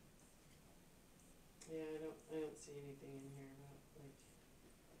 Yeah, I don't see anything in here about, like,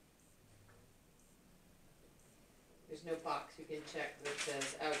 there's no box you can check that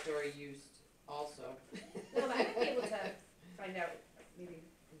says outdoor use also. No, but I might be able to find out maybe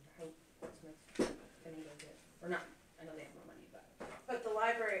how Portsmouth handles it, or not, I know they have more money, but. But the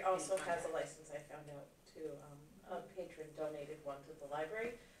library also has a license, I found out too, a patron donated one to the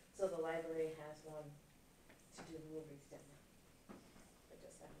library, so the library has one to do movies down there. I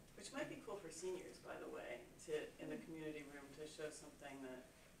just found it. Which might be cool for seniors, by the way, to, in the community room, to show something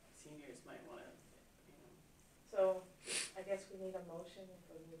that seniors might wanna, you know. So, I guess we need a motion if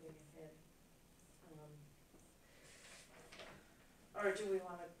we're moving ahead. Or do we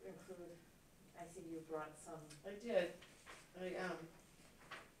wanna include, I see you brought some, I did, I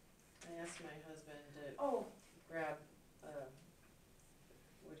asked my husband to oh, grab,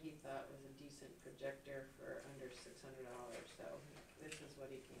 what he thought was a decent projector for under $600, so this is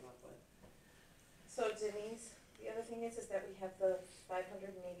what he came up with. so Denise, the other thing is that we have the $580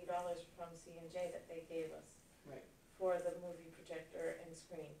 from C&J that they gave us. Right. For the movie projector and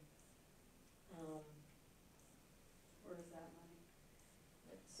screen. Where is that money?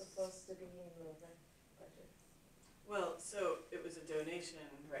 It's supposed to be in the rec budget. Well, so it was a donation.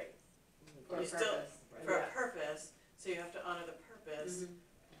 Right. For a You still- purpose. For a purpose, so you have to honor the purpose,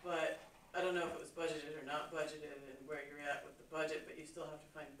 but I don't know if it was budgeted or not budgeted and where you're at with the budget, but you still have to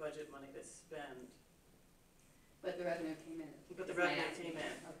find budget money to spend. But the revenue came in. But the is my revenue estimate. came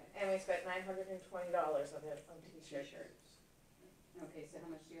in. Okay. And we spent $920 of it on t-shirts. T-shirts. Okay, so how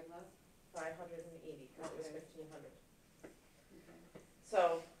much do you have left? 580, because it was Okay. 1,500. Okay.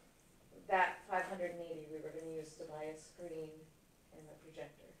 So, that 580 we were gonna use to buy a screen and a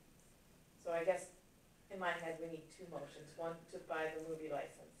projector. So I guess, in my head, we need two motions, one to buy the movie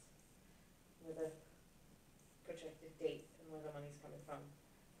license with a projected date and where the money's coming from.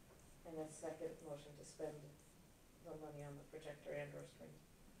 And a second motion to spend the money on the projector and or screen.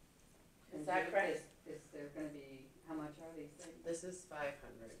 Is that correct? Is there gonna be, how much are these things? This is 500,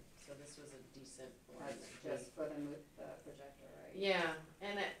 so this was a decent one. That's just for the projector, right? Yeah,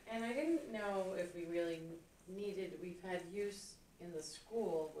 and I didn't know if we really needed, we've had use in the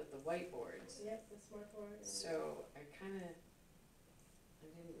school with the whiteboards. Yep, the smart board. and- So I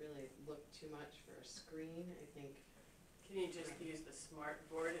didn't really look too much for a screen, I think. Can you just use the smart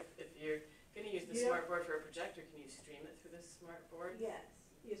board, if you're gonna use the Yeah. smart board for a projector, can you stream it through the smart board? Yes,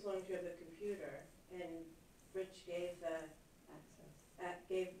 as long as you have the computer, and Rich gave Access.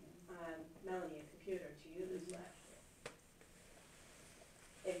 gave Melanie a computer to use last year.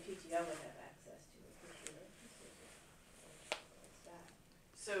 And PTO would have access to a computer. It's that.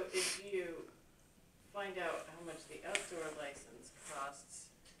 So if you find out how much the outdoor license costs,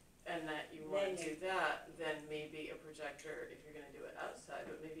 and that you wanna Then do that, then maybe a projector if you're gonna do it outside,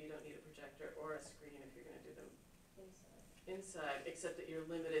 but maybe you don't need a projector or a screen if you're gonna do them Inside. inside, except that you're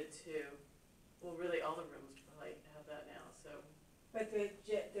limited to, well, really, all the rooms probably have that now, so. But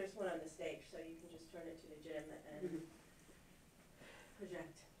there's one on the stage, so you can just turn it to the gym and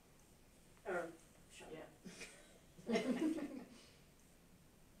project. Or show. Yeah.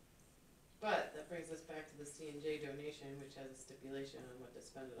 But that brings us back to the C&J donation, which has a stipulation on what to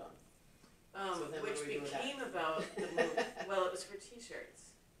spend it on. So then what Which do we do with that? became about the move, well, it was for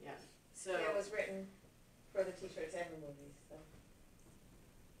t-shirts, Yeah, so. Yeah, it was written for the t-shirts and the movies, so.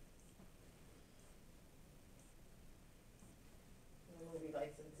 The movie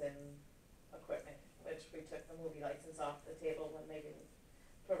license and equipment, which we took the movie license off the table when they didn't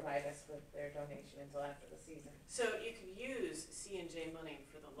provide us with their donation until after the season. So you could use C&J money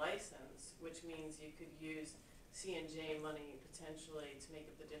for the license, which means you could use C&J money potentially to make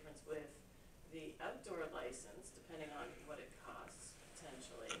up the difference with the outdoor license, depending on what it costs,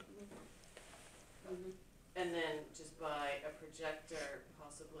 potentially. And then just buy a projector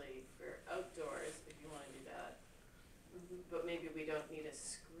possibly for outdoors, if you wanna do that. But maybe we don't need a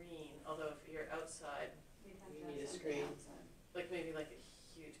screen, although if you're outside, We'd have You to have need a something screen. outside. like maybe like a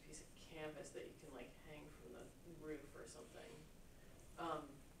huge piece of canvas that you can like hang from the roof or something.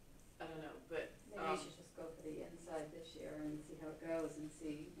 I don't know, but, Maybe we should just go for the inside this year and see how it goes and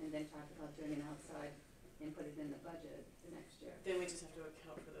then talk about doing an outside and put it in the budget for next year. then we just have to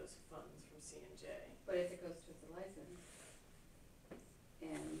account for those funds from C&J. But if it goes towards the license,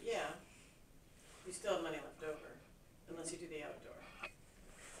 and Yeah, you still have money left over, unless you do the outdoor,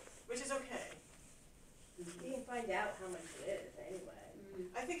 which is okay. You can find out how much it is anyway.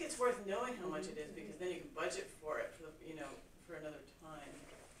 I think it's worth knowing how much it is, because then you can budget for it for, for another time.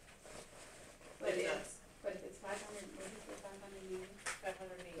 But If if, that's- but if it's 500, what is it, 580?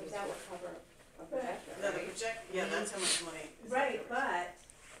 580. Because that would cover a projector, No, the right? project, yeah, that's how much money is left Right, over. but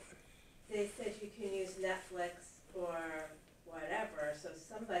they said you can use Netflix or whatever, so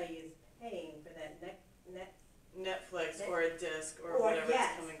somebody is paying for that net. Netflix or a disc or Or, whatever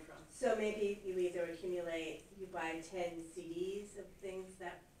yes. it's coming from. So maybe you either accumulate, you buy 10 CDs of things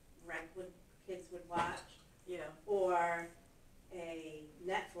that kids would watch, Yeah, or a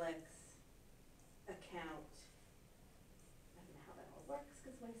Netflix account. I don't know how that all works,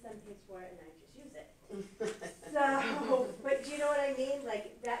 because my son pays for it and I just use it. So, but do you know what I mean?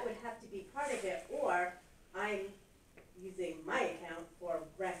 Like, that would have to be part of it, or I'm using my account for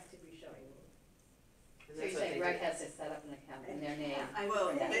rec to be showing me. And So that's you're what saying they rec do. has to set up an account in their name? I would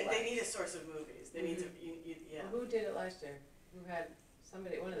well, think. they need a source of movies, they need to, yeah. Who did it last year? Who had,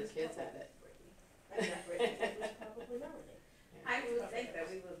 somebody, one of the kids had it. I'm not Brittany, it was probably Melanie. I would think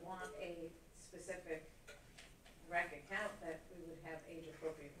that we would want a specific rec account that we would have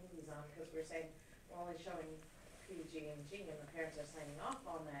age-appropriate movies on, because we're saying we're only showing PG and G, and the parents are signing off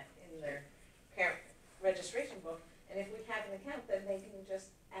on that in their parent registration book. And if we have an account, then they can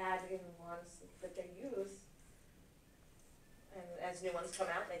just add in ones that they use. And as new ones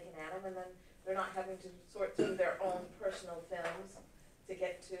come out, they can add them, and then they're not having to sort through their own personal films to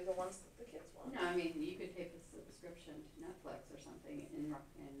get to the ones that the kids want. No, I mean, you could take a subscription to Netflix or something in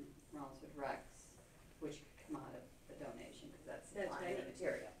Rollinsford Recs, which could come out of the donation, because that's That's supplying the right.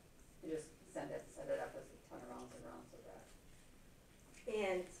 material. You just set it up as a ton of Rollinsford Rec.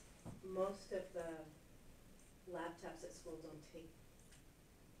 And most of the laptops at school don't take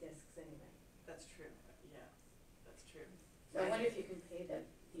discs anyway. That's true, yeah, that's true. So I wonder if you can pay them,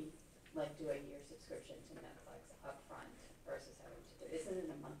 like do a year subscription to Netflix upfront versus having to do, isn't it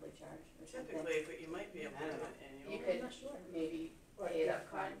a monthly charge or something? Typically, but you might be able to do it You annually. could I'm not sure. maybe Or pay it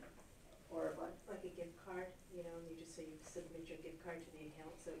gift upfront, or what? Like a gift card, you know, and you just say you submit your gift card to the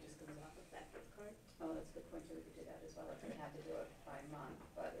account, so it just comes off of that gift card. Oh, that's a good point too, we could do that as well, if we had to do it by month,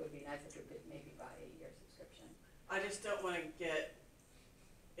 but it would be nice if we could maybe buy a year subscription. I just don't wanna get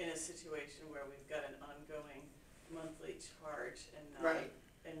in a situation where we've got an ongoing monthly charge and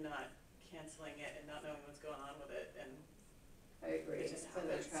not canceling it and not knowing what's going on with it, and I agree, It just so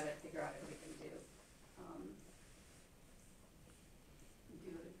let's happens. try to figure out if we can do,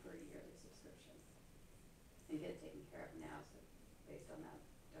 do it for a yearly subscription. And get it taken care of now, so, based on that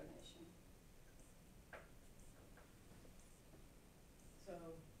donation. So,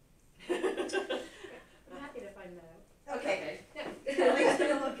 I'm happy to find that out. okay, Kelly's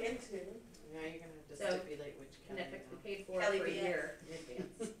gonna look into. Now you're gonna have to So, stipulate which Can county Netflix be now. paid for Kelly for a B. year in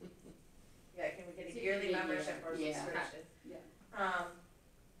advance? Yeah, can we get a So you yearly can get a membership year. or Yeah. subscription? Yeah.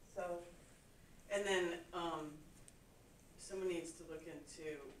 So, And then, someone needs to look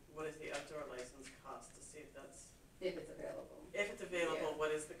into what is the outdoor license cost to see if that's, If it's available. if it's available, Yeah.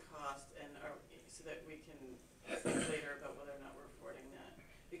 what is the cost, and so that we can think later about whether or not we're affording that.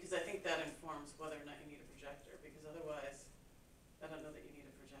 Because I think that informs whether or not you need a projector, because otherwise, I don't know that you need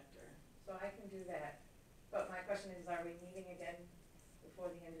a projector. so I can do that, but my question is, are we meeting again before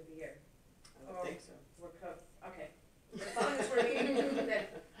the end of the year? I would think so. We're okay. As long as we're meeting, then,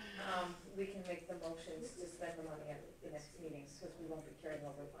 we can make the motions to spend the money at the next meetings, because we won't be carrying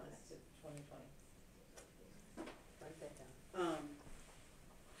over funds to 2020. Write that down.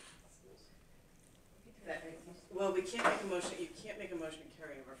 Does that make sense? Well, we can't make a motion, you can't make a motion to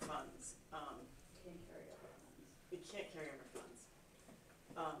carry over funds. Can't carry over funds. You can't carry over funds.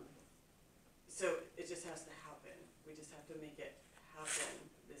 So it just has to happen. We just have to make it happen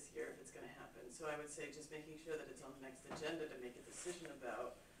this year if it's gonna happen. So I would say just making sure that it's on the next agenda to make a decision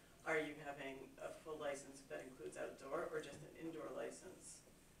about, are you having a full license that includes outdoor or just an indoor license?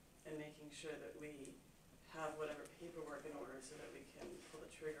 And making sure that we have whatever paperwork in order so that we can pull the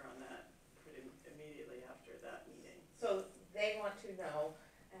trigger on that pretty immediately after that meeting. So they want to know,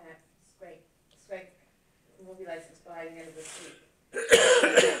 Sprague movie license by the end of this week.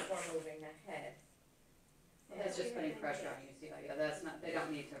 Before moving ahead. It's just putting pressure on you, see, yeah, that's not, they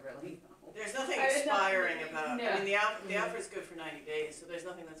don't need to really know. There's nothing I mean, expiring about, no. I mean, the offer's good for 90 days, so there's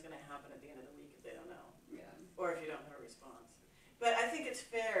nothing that's gonna happen at the end of the week if they don't know, Yeah. or if you don't have a response. But I think it's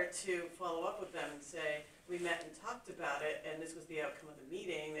fair to follow up with them and say, we met and talked about it, and this was the outcome of the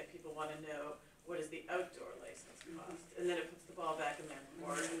meeting, that people wanna know, what is the outdoor license cost? And then it puts the ball back in their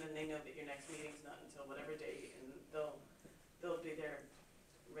court, and then they know that your next meeting's not until whatever date, and they'll be there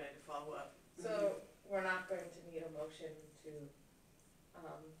ready to follow up. So we're not going to need a motion to,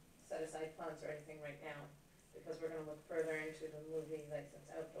 set aside funds or anything right now, because we're gonna look further into the movie license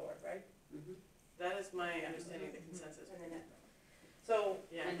outdoor, right? Mhm. That is my understanding of the consensus. And then So,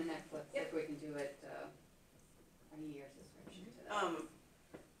 Yeah. And the Netflix, if we can do it, a year subscription to that.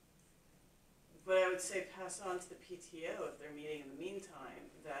 But I would say pass on to the PTO if they're meeting in the meantime,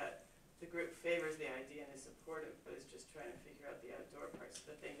 that the group favors the idea and is supportive, but is just trying to figure out the outdoor part so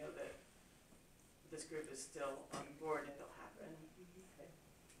that they know that this group is still on board and it'll happen.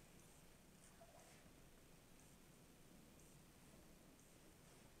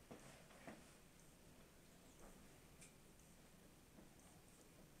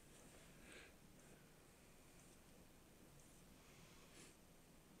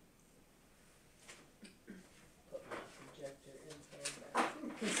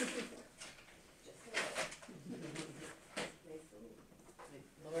 Like,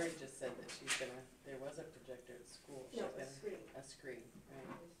 Lori just said that she's gonna, there was a projector at school, she's No, gonna, a screen. a screen, I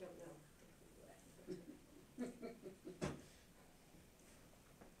right? just don't know.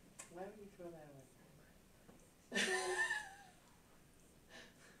 Why would you throw that away?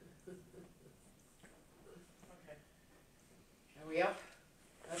 Okay. Are we up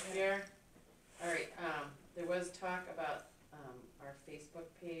here? Alright, there was talk about, our Facebook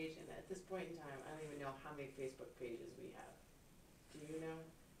page, and at this point in time, I don't even know how many Facebook pages we have. Do you know?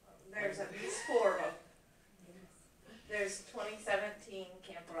 There's at least 4 of them. There's 2017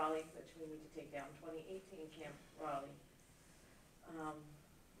 Camp Raleigh, which we need to take down, 2018 Camp Raleigh.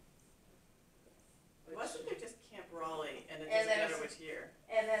 Which- Wasn't there just Camp Raleigh, and it And doesn't matter there's- which year?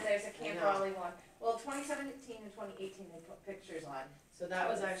 And then there's a Camp know. Raleigh one. Well, 2017 and 2018 they put pictures on, So that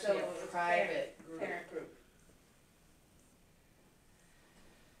was actually So a it was private group. parent group.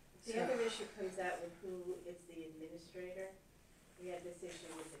 The other issue comes out with who is the administrator. We had this issue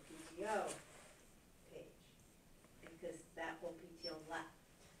with the PTO page, because that whole PTO left.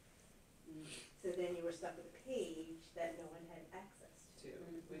 So then you were stuck with a page that no one had access to. Too,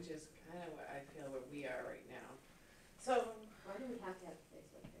 which is kinda what I feel where we are right now. So, Why do we have to have a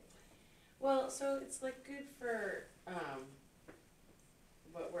Facebook page? Well, so it's like good for,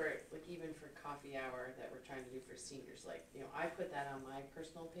 what we're, like even for coffee hour that we're trying to do for seniors, like, you know, I put that on my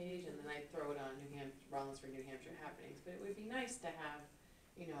personal page and then I throw it on Rollinsford, New Hampshire happenings, but it would be nice to have,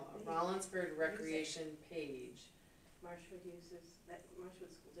 you know, a Rollinsford recreation page. Marshwood uses,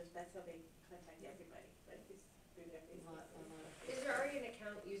 Marshwood School, that's how they contact everybody, but it's through their A Facebook lot, a page. lot of. Is there already an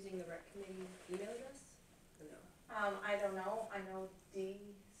account using the rec committee email address, or no? I don't know, I know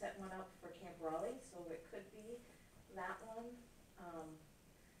Dee set one up for Camp Raleigh, so it could be that one.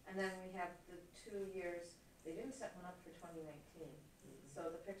 And then we have the 2 years, they didn't set one up for 2019, so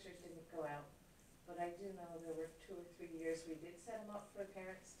the pictures didn't go out. But I do know there were 2 or 3 years we did set them up for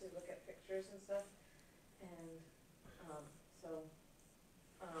parents to look at pictures and stuff. And,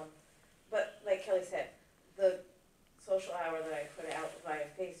 but like Kelly said, the social hour that I put out via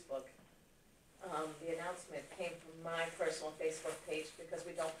Facebook, the announcement came from my personal Facebook page because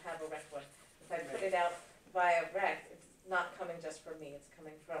we don't have a rec one. If I put it out via rec, it's not coming just from me, it's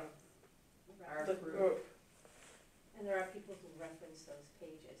coming from Our the group. group. And there are people who reference those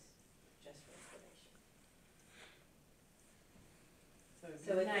pages just for information. So it'd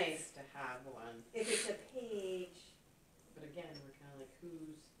So be it is- nice to have one, If it's a page, but again, we're kinda like,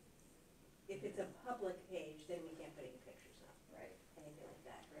 who's, if it's a public page, then we can't put any pictures up, Right, anything like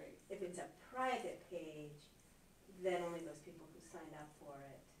that. right. If it's a private page, then only those people who sign up for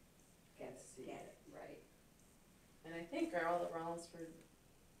it Get Let's it, see. get it, right. and I think are all the Rollinsford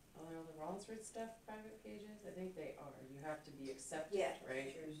stuff private pages? I think they are, you have to be accepted, Yeah.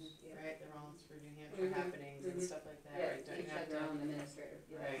 right? Yeah. Right, the Rollinsford, New Hampshire Mhm, happenings and mhm. stuff like that, Yeah, right, don't you each have have their to? own administrator,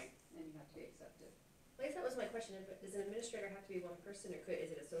 yes, Right. and you have to be accepted. I guess that was my question, but does an administrator have to be one person, or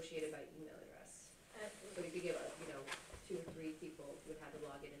is it associated by email address? So we could give, 2 or 3 people would have the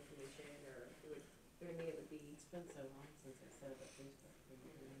login information, or it would, I mean, it would be, It's been so long since I set up a Facebook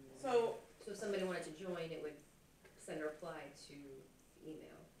page. So so if somebody wanted to join, it would send a reply to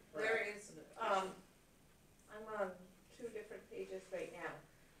email. or there is, notification. I'm on 2 different pages right now,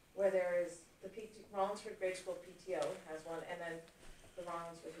 where there is the Rollinsford Grade School PTO has one, and then the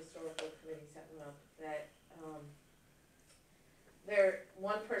Rollinsford Historical Committee set one up that,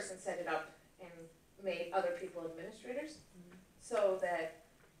 one person set it up and made other people administrators, so that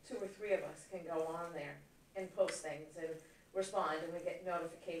 2 or 3 of us can go on there and post things and respond, and we get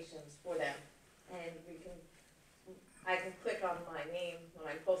notifications for them. And I can click on my name when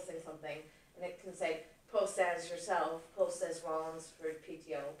I'm posting something, and it can say, post as yourself, post as Rollinsford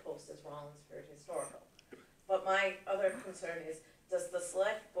PTO, post as Rollinsford Historical. But my other concern is, does the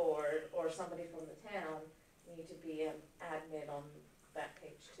select board or somebody from the town need to be an admin on that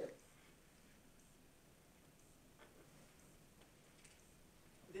page too?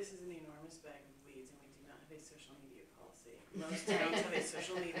 This is an enormous bag of weeds, and we do not have a social media policy. Most towns have a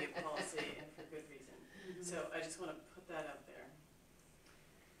social media policy, and for good reason. So I just wanna put that out there.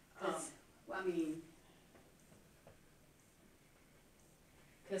 Well, I mean,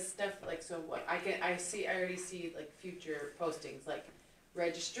 Cause stuff like, so what, I already see like future postings, like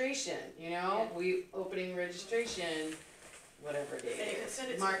registration, you know, opening registration, whatever date And you it can is, send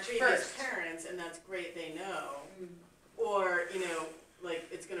it to March previous 1st. parents, and that's great, they know. Or, like,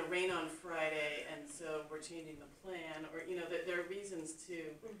 it's gonna rain on Friday, and so we're changing the plan, or, there are reasons to,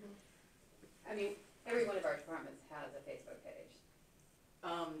 I mean, every one of our departments has a Facebook page.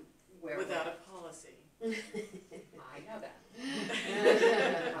 Where without a policy. I know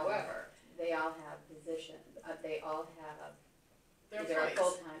that. However, they all have positions, they all have They're They're employees.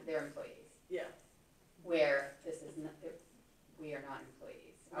 full-time, they're employees, Yeah, where this is not, we are not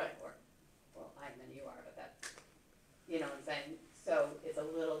employees. Right. Or, well, I mean, you are, but that's, you know what I'm saying? So it's a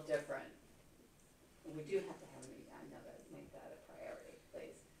little different. We do have to have a meeting, I know that, make that a priority,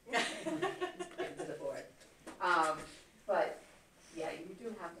 please. Get to the board. But, yeah, you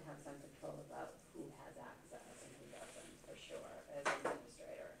do have to have some control about who has access and who doesn't, for sure, as an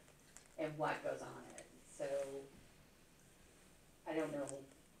administrator, and what goes on it. So, I don't know,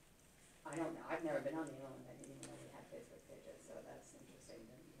 I've never been on the island, I didn't even know we had Facebook pages, so that's interesting,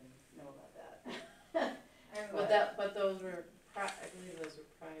 didn't even know about that. But those were I believe those were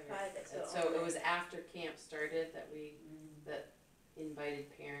private. Private, so And so it was after camp started that we, Mm. that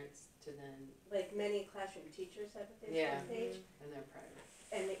invited parents to then, like many classroom teachers have a Yeah. Facebook page, and they're private.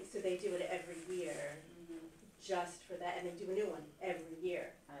 and so they do it every year, just for that, and they do a new one every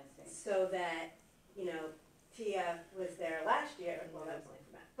year. I see. So that, you know, Tia was there last year, well, that was only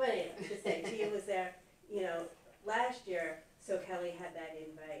for Matt, but anyway, just saying, Tia was there, you know, last year, so Kelly had that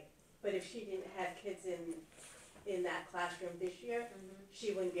invite. But if she didn't have kids in that classroom this year,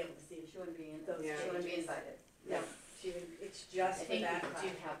 she wouldn't be able to see, She wouldn't be in, Those she wouldn't be pages. invited. no, she would, it's I just for think that you class. do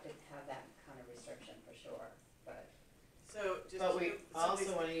have to have that kind of restriction for sure, but. so just. But we also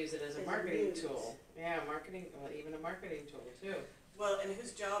somebody's- wanna use it as a As marketing news. tool. Yeah, marketing, well, even a marketing tool too. Well, and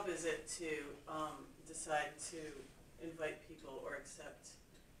whose job is it to, decide to invite people or accept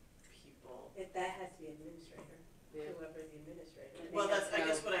people? That has to be administrator, Yeah. whoever the administrator is. Well, that's, I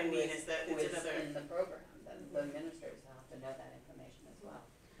guess what I Who mean is- is that who it's is another, in the program, then the administrators have to know that information as well.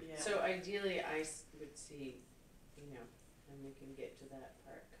 yeah. So ideally, would see, you know, and we can get to that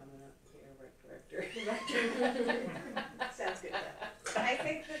part coming up here, rec director. Sounds good, yeah. I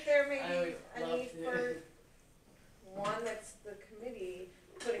think that there may I be would a love need to. for one that's the committee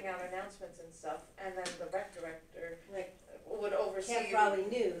putting out announcements and stuff, and then the rec director Like would oversee. Camp Raleigh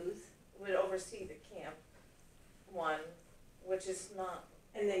News, Would oversee the camp one, which is not,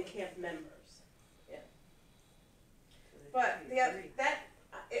 and then camp members. but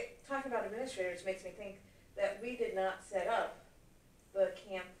talking about administrators makes me think that we did not set up the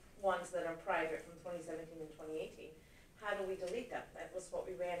camp ones that are private from 2017 and 2018. How do we delete them? That was what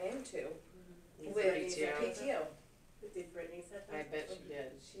we ran into With with PTO. PTO. Did Brittany set I that? bet she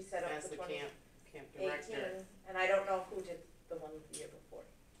did, She set up as the the 2018, camp director. and I don't know who did the one the year before.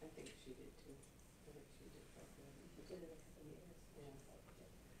 I think she did too. I think she did both of them. She did it a couple of years.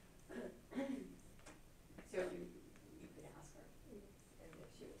 Yeah. So you could ask her if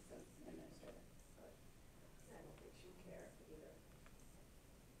she was the administrator. I don't think she would care either.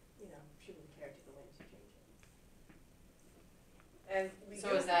 You know, she wouldn't care to go in to change it. And we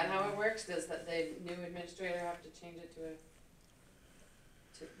So do- is that how it works? Does the new administrator have to change it to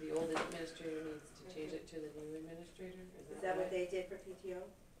the old administrator needs to change it to the new administrator? Is that what they did for PTO?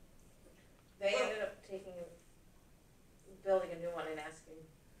 They ended up building a new one and asking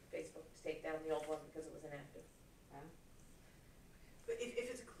Facebook to take down the old one because it was inactive. But if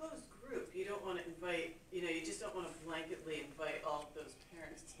it's a closed group, you don't wanna invite, you know, you just don't wanna blanketly invite all of those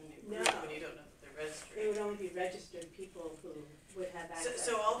parents to the new group No. when you don't know that they're registered. They would only be registered people who would have access.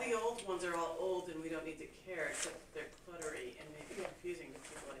 So all the old ones are all old and we don't need to care, except that they're cluttery and maybe Yeah. confusing to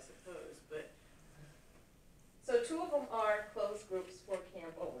people, I suppose, but. So two of them are closed groups for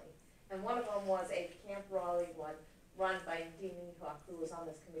camp only, and one of them was a Camp Raleigh one run by Dean Nehawk, who was on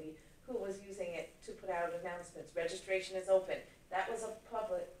this committee, who was using it to put out announcements, registration is open. That was a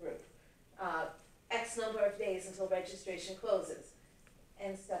public group, X number of days until registration closes,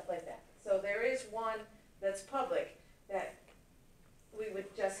 and stuff like that. So there is one that's public that we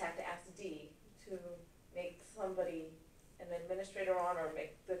would just have to ask Dee to make somebody an administrator on, or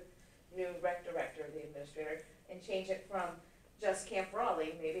make the new rec director the administrator, and change it from just Camp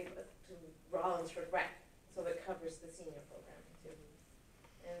Raleigh, maybe, to Rollinsford Rec, so it covers the senior program too.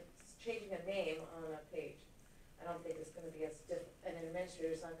 And it's changing a name on a page, I don't think it's gonna be an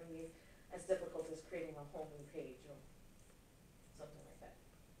administrator's not gonna be as difficult as creating a whole new page or something like that.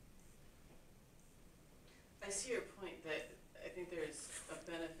 I see your point that I think there's a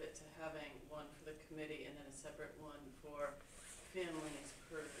benefit to having one for the committee and then a separate one for families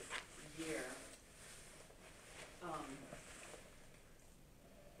per year.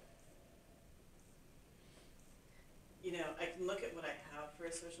 You know, I can look at what I have for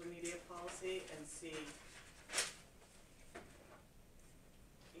a social media policy and see,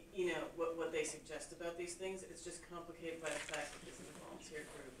 you know, what they suggest about these things. It's just complicated by the fact that this is a volunteer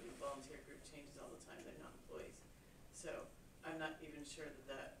group, and the volunteer group changes all the time, they're not employees. So I'm not even sure that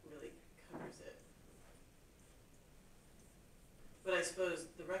that really covers it. But I suppose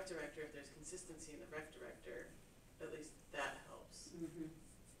the rec director, if there's consistency in the rec director, at least that helps.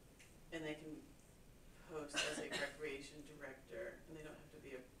 and they can post as a recreation director, and they don't have to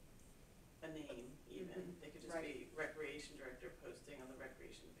be a name even. Mhm. They could just Right. be recreation director posting on the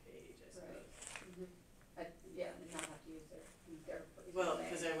recreation page, I suppose. Mhm. Yeah, and not have to use their personal Well, name.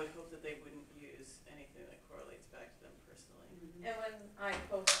 because I would hope that they wouldn't use anything that correlates back to them personally. Mhm. And when I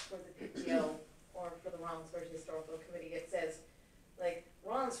post for the PTO or for the Rollinsford Historical Committee, it says, like,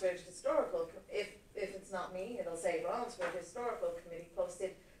 Rollinsford Historical, if it's not me, it'll say Rollinsford Historical Committee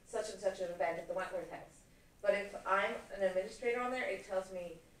posted such and such an event at the Wentworth House. But if I'm an administrator on there, it tells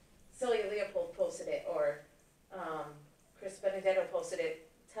me Celia Leopold posted it, or, Chris Benedetto posted it,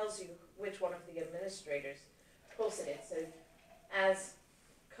 tells you which one of the administrators posted it, so as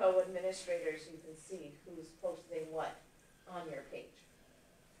co-administrators, you can see who's posting what on your page.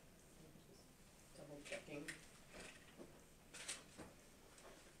 Just double checking.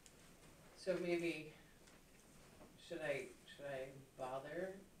 So maybe, should I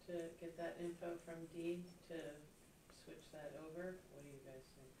bother to get that info from Dee to switch that over? What do you guys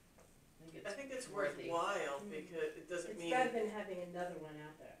think? I think it's worthy. worthwhile, Mm. because it doesn't It's mean, better than having another one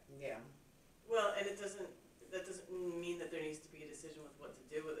out there. Yeah. well, and that doesn't mean that there needs to be a decision with what to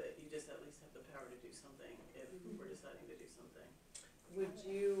do with it. You just at least have the power to do something if we're deciding to do something. Would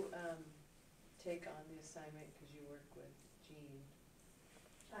you, take on the assignment, cause you work with Jean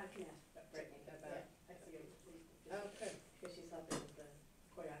I can ask Brittany. about? I see her, Oh, good. because she's helping with the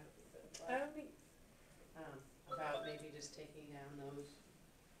choreography for the play. That would be, about maybe just taking them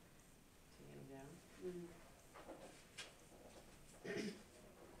down. Mhm.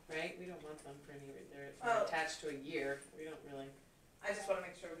 Right, we don't want them for any, they're Oh. attached to a year, we don't really, I just wanna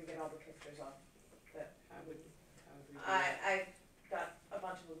make sure we get all the pictures on. how would we do that? I got a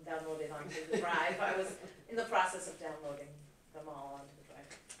bunch of them downloaded onto the drive, I was in the process of downloading them all onto the drive.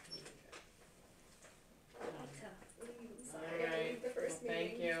 Alright, The first well,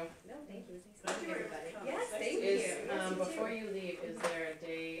 thank meeting. you. No, thank you, it was nice Thank meeting you. everybody. Nice Yes, to thank meet you. Is, Yes, you before too. you leave, is there a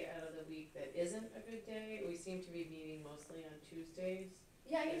day out of the week that isn't a good day? We seem to be meeting mostly on Tuesdays.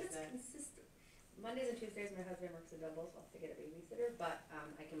 Yeah, I guess Is it's that- consistent. Mondays and Tuesdays, my husband works a double, so I'll have to get a babysitter, but,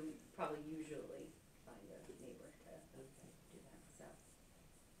 I can probably usually find a neighbor to Okay. do that, so.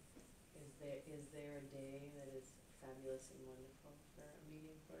 Is there a day that is fabulous and wonderful for a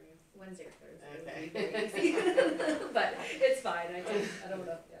meeting for you? Wednesday or Thursday would Okay. be very easy. But it's fine, I don't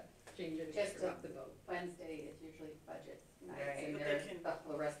wanna, change it, Just just rock the boat. Wednesday is usually budget nights, Right. and But they're, they can-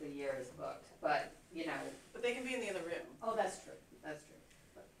 the rest of the year is booked, but, you know, But they can be in the other room. oh, that's true, but,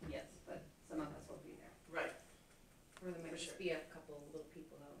 yes, but some of us will be there. Right. Or there might For just sure. be a couple little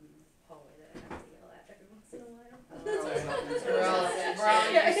people out in the hallway that I have to yell at every once in a while. That's all right. We're We're all,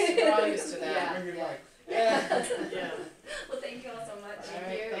 we're all used to that. Yeah. Bring your yeah. mic. Yeah. Well, thank you all so much. All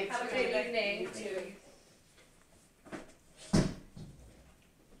right, thanks Have a for great coming. evening. You too.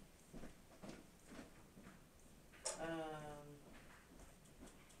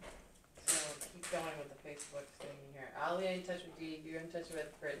 So keep going with the Facebook thing here. I'll be in touch with Dee, you're in touch with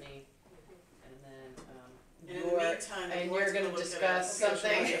Brittany, and then, And in the meantime, the and board's you're gonna gonna look at discuss a social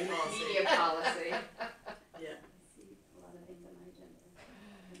something. media policy. Media policy. Yeah. I see a lot of things on my agenda.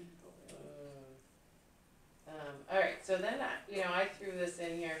 All right, so then I threw this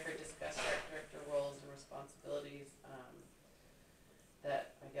in here for discuss art director roles and responsibilities,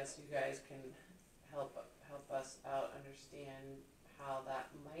 that I guess you guys can help us out understand how that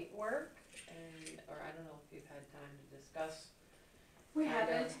might work, or I don't know if you've had time to discuss. We I know.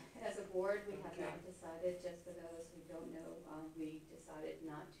 haven't, as a board, we have Okay. not decided, just for those who don't know, we decided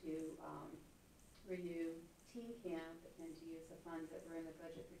not to, renew teen camp and to use the funds that were in the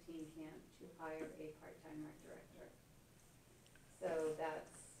budget for teen camp to hire a part-time rec director. So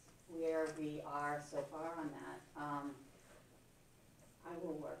that's where we are so far on that. I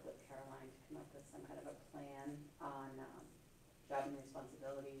will work with Caroline to come up with some kind of a plan on, job and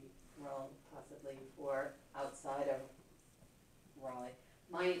responsibility role possibly for outside of Raleigh.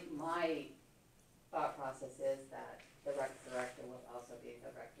 My thought process is that the rec director will also be the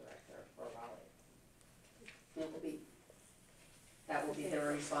rec director for Raleigh. That will be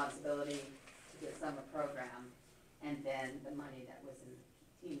their responsibility to the summer program, and then the money that was in the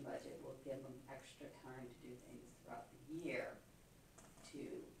teen budget will give them extra time to do things throughout the year to,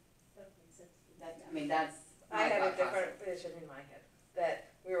 That makes sense. that's I my had a thought different process. vision in my head,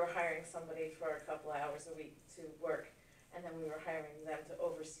 that we were hiring somebody for a couple of hours a week to work, and then we were hiring them to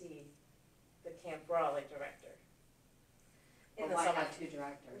oversee the Camp Raleigh director. In But the why summer. have two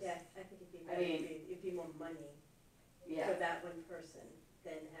directors? Yeah, I think it'd be I better, mean- it'd be more money Yeah, for that one person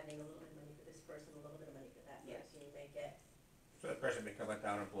than having a little bit of money for this person, a little bit of money for that Yes. person. You may get, So that person become a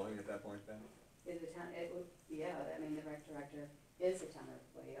town employee at that point then? is the town, it would, yeah, I mean, the rec director is a town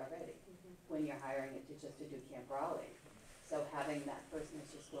employee already, when you're hiring it just to do Camp Raleigh. So having that person is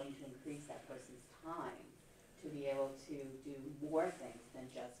just going to increase that person's time to be able to do more things than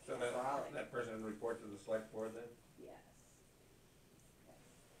just So Camp Raleigh. that person report to the select board then? Yes. Yes.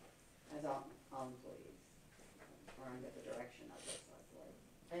 As all employees are under the direction of the select board.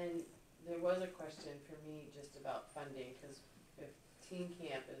 And there was a question for me just about funding, cause if teen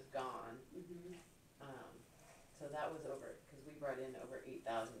camp is gone, so that was over, cause we brought in over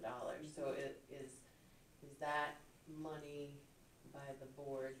 $8,000, so it is that money by the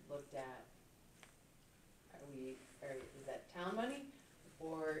board looked at? Is that town money,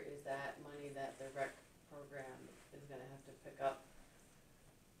 or is that money that the rec program is gonna have to pick up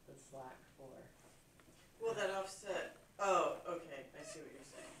the slack for? Well, that offset, oh, okay, I see what you're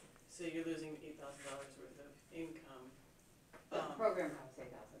saying. So you're losing $8,000 worth of income. The program costs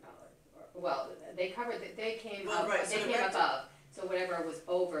 $8,000, well, they covered, they came Well, up, right, so they the came rec- above, so whatever was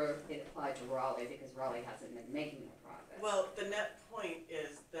over, it applied to Raleigh, because Raleigh hasn't been making a profit. Well, the net point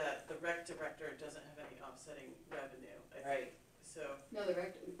is that the rec director doesn't have any offsetting revenue, I think. Right. So, No, the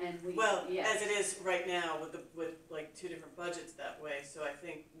rec, and we, well, yes. as it is right now with like two different budgets that way, so I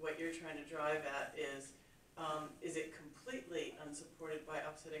think what you're trying to drive at is it completely unsupported by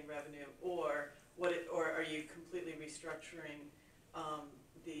offsetting revenue, or or are you completely restructuring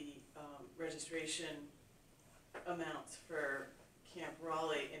the registration amounts for Camp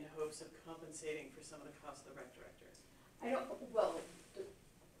Raleigh in hopes of compensating for some of the costs of the rec director? I don't, well,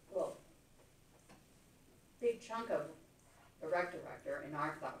 big chunk of the rec director in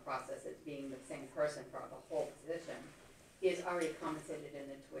our thought process, it being the same person for the whole position, is already compensated in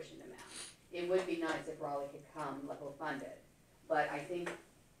the tuition amount. It would be nice if Raleigh could come level funded, but I think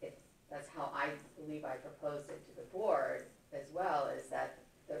that's how I believe I proposed it to the board as well, is that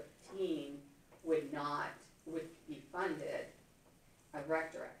the team would be funded a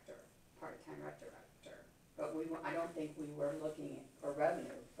rec director, part-time rec director. But I don't think we were looking for revenue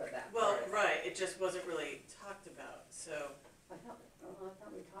for that. Well, part of it. right, it just wasn't really talked about, so, I thought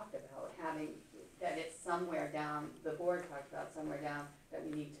we talked about having, that it's somewhere down, the board talked about somewhere down, that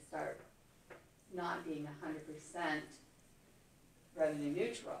we need to start not being 100% revenue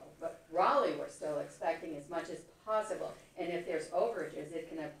neutral, but Raleigh, we're still expecting as much as possible, and if there's overages, it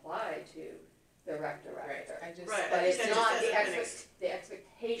can apply to the rec director. I just. Right. But I it's think that not, just hasn't been the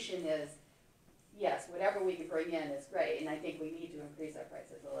expectation is, yes, whatever we can bring in is great, and I think we need to increase our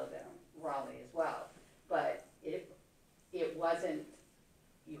prices a little bit on Raleigh as well. But it wasn't,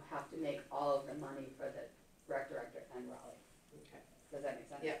 you have to make all of the money for the rec director and Raleigh. Okay, Does that make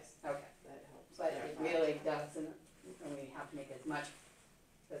sense? yes, Okay, that helps. but it really doesn't, and we have to make as much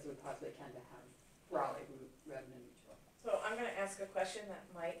as we possibly can to have Raleigh revenue neutral. So I'm gonna ask a question that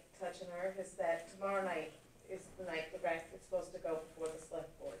might touch a nerve, is that tomorrow night is the night the rec is supposed to go before the select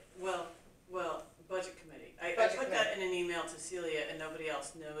board. well, budget committee. I Budget put that in an email to Celia, and nobody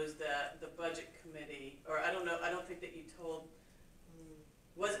else knows that the budget committee, or I don't know, I don't think that you told,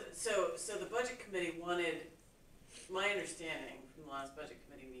 so the budget committee wanted, my understanding from the last budget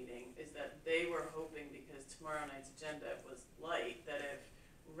committee meeting is that they were hoping, because tomorrow night's agenda was light, that if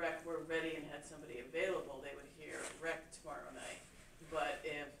rec were ready and had somebody available, they would hear rec tomorrow night. But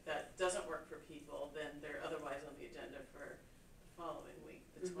if that doesn't work for people, then they're otherwise on the agenda for the following week,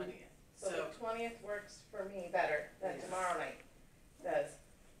 the 20th. So the 20th works for me better than Yeah. tomorrow night does, So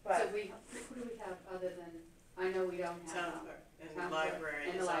but who do we have other than, I know we don't have. Town clerk and town the clerk library.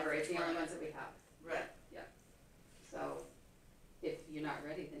 And the is on library, it's the only tomorrow. ones that we have. Right. So if you're not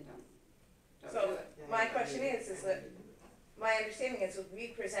ready, then don't So- do it. my question is that, my understanding is that we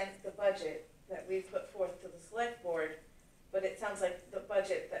present the budget that we put forth to the select board, but it sounds like the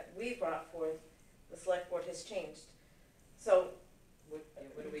budget that we brought forth, the select board has changed. So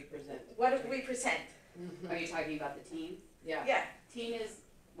What do we present? what did we present? Are you talking about the team? Yeah. Yeah, Team is,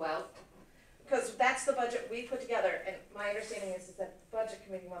 well, because that's the budget we put together, and my understanding is that the budget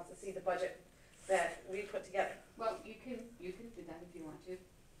committee wants to see the budget that we put together. well, you can do that if you want to,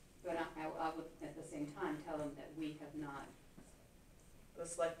 but I would at the same time tell them that we have not, The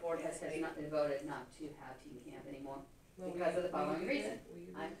select board has has made. not voted not to have team camp anymore. Well, Because of the will you following be reason. there? Will you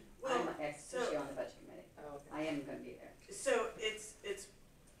be I'm, there? I'm Well, especially on the budget committee. Oh, okay. I am gonna be there. So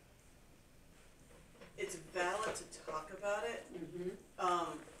it's valid to talk about it.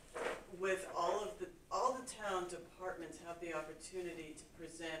 With all the town departments have the opportunity to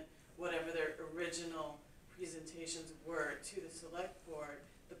present whatever their original presentations were to the select board.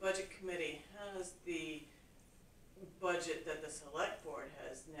 The budget committee has the budget that the select board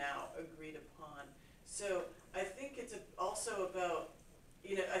has now agreed upon. So I think it's also about,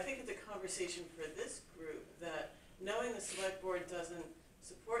 I think it's a conversation for this group that knowing the select board doesn't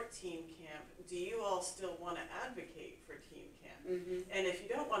support teen camp, do you all still wanna advocate for teen camp? Mhm. And if you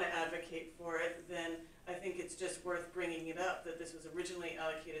don't wanna advocate for it, then I think it's just worth bringing it up, that this was originally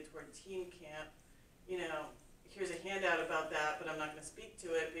allocated toward teen camp. You know, here's a handout about that, but I'm not gonna speak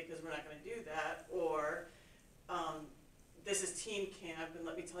to it because we're not gonna do that. Or, this is teen camp, and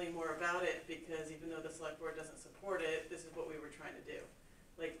let me tell you more about it, because even though the select board doesn't support it, this is what we were trying to do.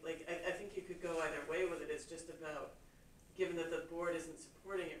 I think you could go either way with it. It's just about, given that the board isn't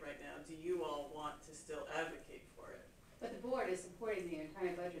supporting it right now, do you all want to still advocate for it? But the board is supporting the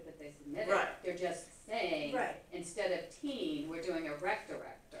entire budget that they submitted. Right. They're just saying, Right. instead of teen, we're doing a rec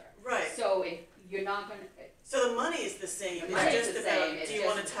director. Right. So if you're not gonna, So the money is the same, the it's money's just the about, same, it's do you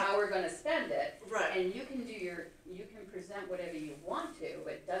wanna just talk? how we're gonna spend it. Right, And you can you can present whatever you want to,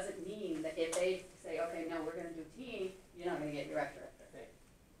 but it doesn't mean that if they say, okay, no, we're gonna do teen, you're not gonna get your rec director. Right.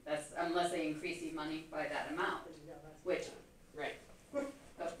 That's, unless they increase the money by that amount, which, Right. I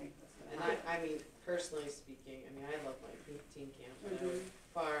don't think that's And gonna happen. I mean, personally speaking, I mean, I love my teen camp, but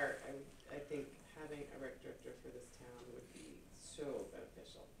I would I think having a rec director for this town would be so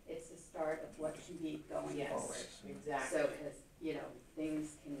beneficial. It's the start of what can be going forward. Exactly. So, cause, you know,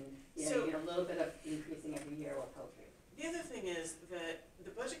 things can, you know, So- you get a little bit of increasing every year will help you. the other thing is that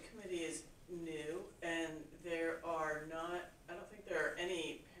the budget committee is new, and there are not, I don't think there are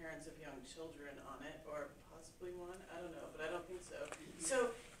any parents of young children on it, or possibly one, I don't know, but I don't think so.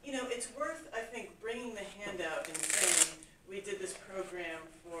 So, you know, it's worth, I think, bringing the handout and saying, we did this program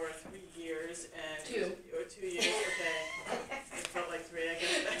for 3 years and. 2. Or 2 years, okay. It felt like 3, I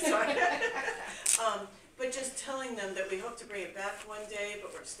guess, sorry. But just telling them that we hope to bring it back one day,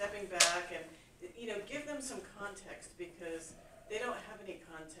 but we're stepping back, and, you know, give them some context, because they don't have any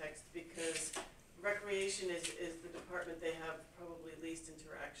context, because recreation is the department they have probably least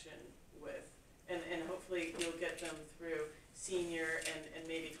interaction with. And hopefully you'll get them through senior and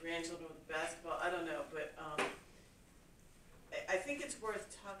maybe grandchildren with basketball, I don't know, but, I think it's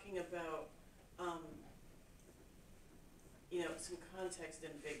worth talking about, you know, some context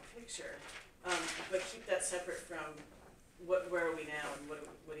and big picture, but keep that separate from where are we now and what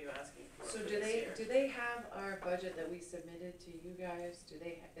are you asking for So for do this year? they have our budget that we submitted to you guys?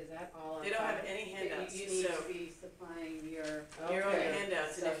 Is that all on They don't have file? any handouts, You need so to be supplying your. your own Okay.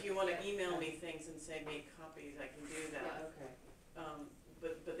 handouts, and if you wanna So- email me things and say make copies, I can do that. Okay,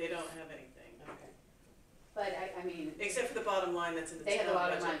 But they don't have anything, okay. But I mean, except for the bottom line that's in the they have a town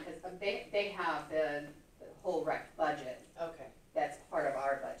lot of budget. money, cause they have the whole rec budget, Okay, that's part of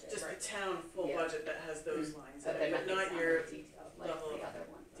our budget. Just the town full Yeah. budget that has those lines in But it, they're but not it's your detailed like level the of other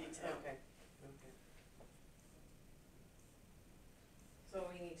ones. are. detail. okay. So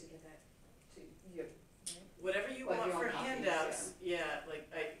we need to get that to you. Whatever you What want you for want copies, handouts, yeah, like,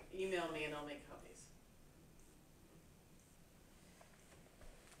 email me and I'll make copies.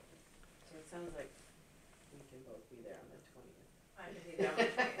 So it sounds like we can both be there on the 20th. I can be there on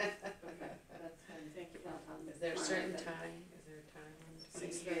the 20th. Okay, that's fine. Thank you. Not on Is there a tomorrow, certain but time? Is there a time on the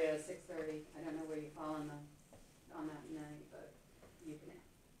 20th? 6:30 to 6:30, I don't know where you fall on that night, but you can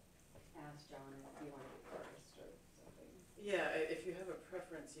ask John if you want to be first or something. Yeah, if you have a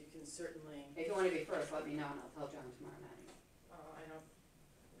preference, you can certainly, If you want to be first, let me know and I'll tell John tomorrow night. I don't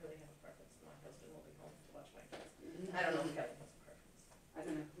really have a preference, my husband will be home to watch my kids. I don't know if Kelly has a preference. I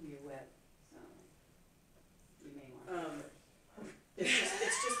don't know who you're with, so you may want to be first.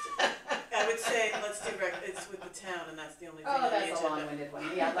 it's just, I would say, let's do it's with the town, and that's the only thing Oh, on the that's a agenda. long-winded one,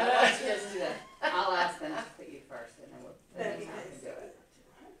 yeah, let's just do that. I'll ask them to put you first and then That'd be the town nice. can do it.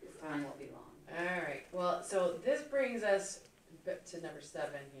 The time will be long. All right, well, so this brings us to number 7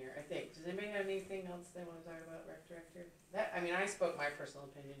 here, I think. Does anybody have anything else they want to talk about, rec director? I spoke my personal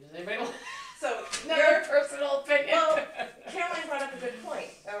opinion. Does anybody want So, your personal opinion? well, Caroline brought up a good point.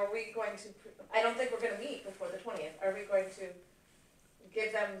 Are we going to, I don't think we're gonna meet before the 20th. Are we going to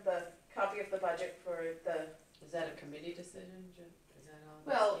give them the copy of the budget for the, Is that a committee decision, Jim? Is that all?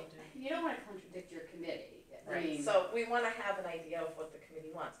 Well, that's needed? you don't want to contradict your committee. I Right. mean, so we wanna have an idea of what the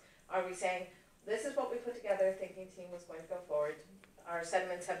committee wants. Are we saying, this is what we put together, thinking team was going to go forward. Our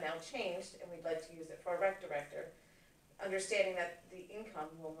sentiments have now changed and we'd like to use it for a rec director, understanding that the income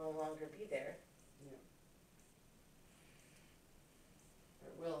will no longer be there.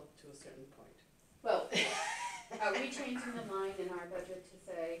 Or will to a certain point. well, are we changing the line in our budget to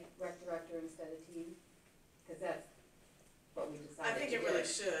say rec director instead of team? Because that's what we I decided to think do. it really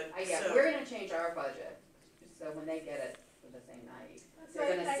should, Yeah, so, we're gonna change our budget, so when they get it for the same night,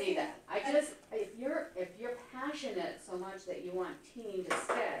 they're gonna see that. If you're passionate so much that you want teen to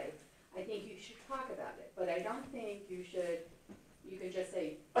stay, I think you should talk about it, but I don't think you can just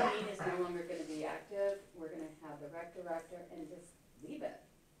say, teen is no longer gonna be active, we're gonna have the rec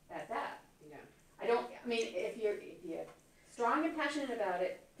passionate about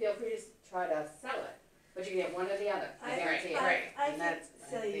it, feel free to try to sell it, but you get one or the other, I guarantee it. Right. I And that's- think, I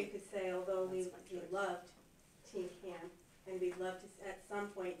Celia, you think could say, although we that's my choice. loved teen camp, and we'd love to, at some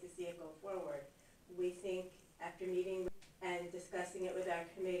point, to see it go forward, we think, after meeting and discussing it with our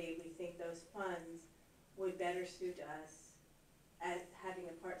committee, we think those funds would better suit us as having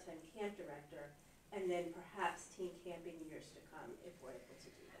a part-time camp director, and then perhaps teen camp in years to come, if we're able to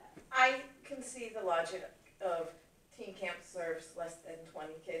do that. I can see the logic of teen camp serves less than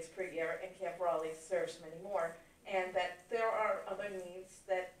 20 kids per year, and Camp Raleigh serves many more, and that there are other needs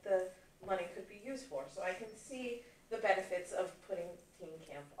that the money could be used for. So I can see the benefits of putting teen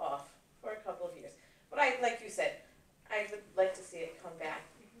camp off for a couple of years. But like you said, I would like to see it come back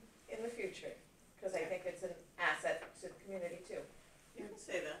in the future, because I think it's an asset to the community too. You can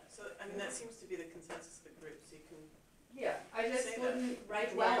say that, so, I mean, that seems to be the consensus of the group, so you can, Yeah, I just Say that. wouldn't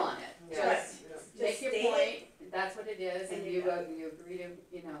Right dwell now. on it, Yeah. just Just make your state it. point, that's what it is, and And you, you're done. you agree to,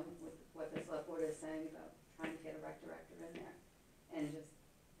 you know, with what the select board is saying about trying to get a rec director in there, and just,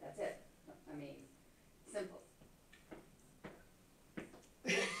 that's it, I mean, simple.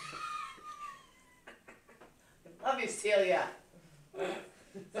 Love you, Celia.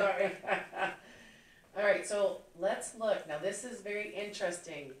 Sorry. All right, so let's look. Now, this is very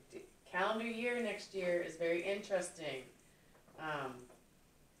interesting. Calendar year next year is very interesting.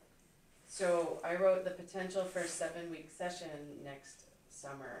 So I wrote the potential for a 7-week session next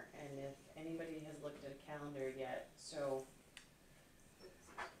summer, and if anybody has looked at a calendar yet, so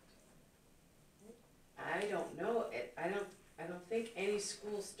I don't know it. I don't think any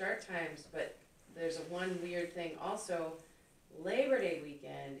school start times, but there's a one weird thing also. Labor Day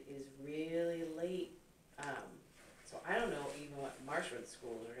weekend is really late. So I don't know even what Marshwood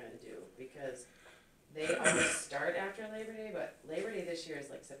schools are gonna do, because they always start after Labor Day, but Labor Day this year is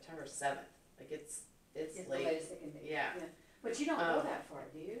like September 7th. Like it's It's the late. latest it can be. Yeah. But you don't go Um, that far,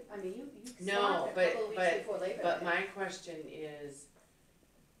 do you? I mean, you No, start a but- couple of weeks but- before Labor Day. But my question is,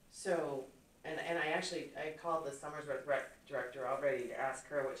 so, and I called the Summersworth rec director already to ask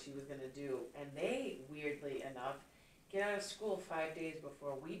her what she was gonna do, and they, weirdly enough, get out of school 5 days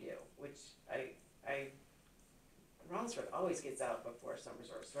before we do, which Rollinsford always gets out before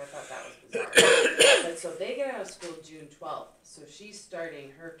Summersworth, so I thought that was bizarre. But so they get out of school June 12th, so she's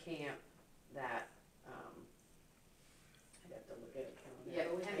starting her camp that, I'd have to look at a calendar. Yeah,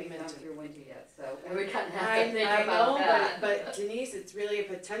 but we haven't I even meant gone to- through winter yet, so we kind of have I to think know, about that. but Denise, it's really a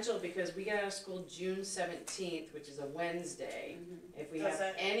potential, because we get out of school June 17th, which is a Wednesday. Mhm. If we Does have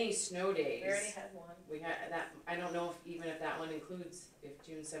that- any snow days, We already had one. we got that, I don't know if that one includes, if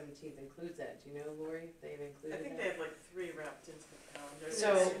June 17th includes that, do you know, Lori, if they've I included think that? they have like 3 wrapped into the calendar.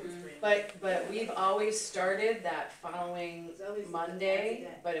 So, It's 3. But we've always started that following It's always the Monday,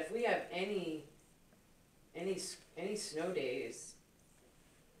 that's it. but if we have any snow days,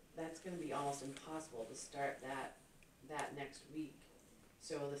 that's gonna be almost impossible to start that next week.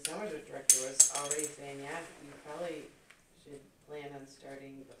 So the Summersworth director was already saying, yeah, you probably should plan on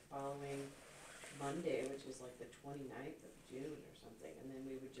starting the following Monday, which is like the 29th of June or something, and then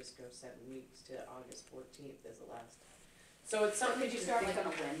we would just go 7 weeks to August 14th as the last. So it's So something could you to start think like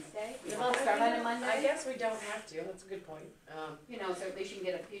on a Wednesday? You Well, don't start on a I Monday? guess we don't have to, that's a good point. You know, so at least you can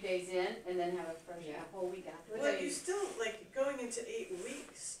get a few days in and then have a fresh, Yeah. a whole week afterwards. Well, you still, like, going into 8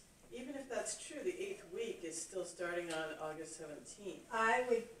 weeks, even if that's true, the 8th week is still starting on August 17th. I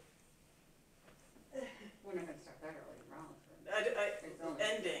would, We're not gonna start that early in Rollinsford. It's only-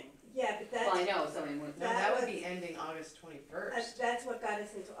 Ending. yeah, but Well, I that's, know, so I mean, No, That that would was- be ending August 21st. that's what got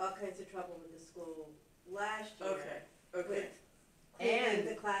us into all kinds of trouble with the school last year. Okay, okay, With cleaning And-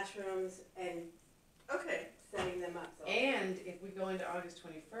 the classrooms and okay. setting them up, so. And if we go into August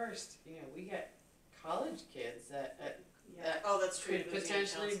 21st, you know, we get college kids that Yeah. Oh, that's true. could those young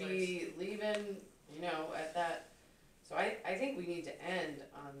potentially counselors. be leaving, you know, at that. So I think we need to end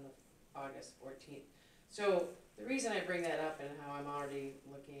on the August 14th. So the reason I bring that up and how I'm already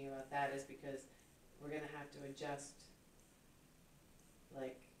looking about that is because we're gonna have to adjust,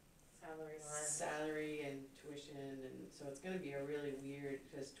 like, Salary line. salary and tuition, and so it's gonna be a really weird,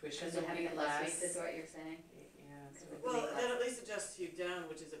 because tuition so will having be it less weeks less. is what you're saying? Yeah, so Well, that at least adjusts you down,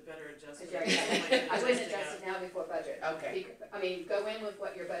 which is a better adjustment. Because than I wouldn't adjusting adjust it now before budget. Okay. I mean, go in with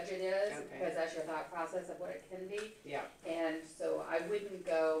what your budget is, Okay. because that's your thought process of what it can be. yeah, And so I wouldn't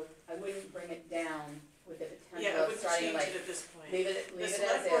bring it down with the Yeah, potential I of wouldn't starting change like, it at this point. leave it The as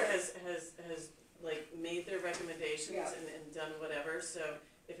select board is. has like made their recommendations Yeah. and done whatever, so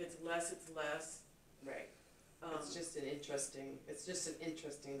if it's less, it's less. right. Um, It's just an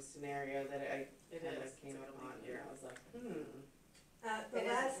interesting scenario that I It kind is. of It's came like a upon, leap and year. I was like, The It is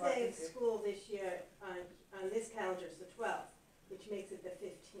last day of important to- school this year on this calendar is the 12th. which makes it the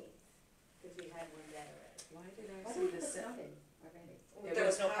 15th, because we had one day already. Why did I Why see don't the it se- started already? There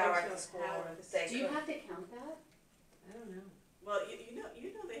was no power at the school, Power. they Do you couldn't. have to count that? I don't know. Well, you know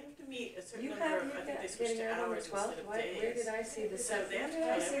they have to meet a certain You number have, of, you I think got, they switched getting to out on the hours instead twelfth, of where days. did I see the So seventh, they have where to did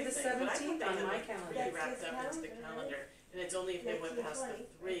I count see the everything, but I thought seventeenth they on had my like calendar? three That's wrapped his up into the calendar, calendar, and it's only if they That's went the past the 20th,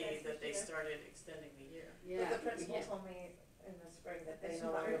 three that's that what they she- started extending the year. Yeah. But the principal yeah. told me in the spring that they It's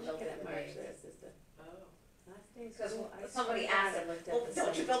no longer March, built it look in at March, May. there, sister. Oh. Last day of Because school, I somebody swear to asked God, I looked at well, the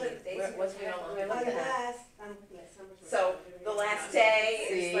don't you build it 17th. days Where ago? was we Yeah, all we're on? On looking the at- last, I'm looking at Summer's. So, the last day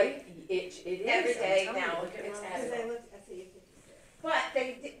is like, it is, every I'm day telling you, now, look at it's my- added. Because I looked, I see 56. but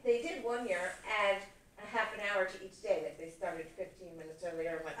they did one year add a half an hour to each day, like they started 15 minutes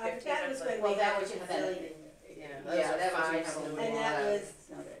earlier and went 15 But that was minutes later. when Well, we that had was a just gazillion. Yeah, Yeah, that was five have a snowy And that lot of was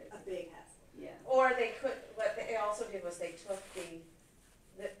snow days. A big hassle. Yeah. Or they could, what they also did was they took the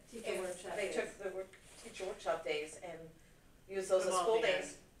Teacher workshop they days. took the teacher workshop days and used those From as all school the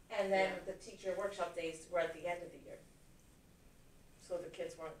days. And then Yeah. the teacher workshop days were at the end of the year. So the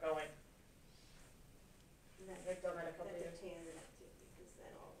kids weren't going, And that- they've done that a couple That of years. took Tanner that too, because then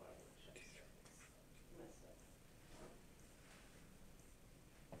all of our workshops messed up.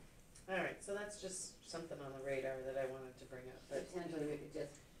 Alright, so that's just something on the radar that I wanted to bring up, but, Potentially we could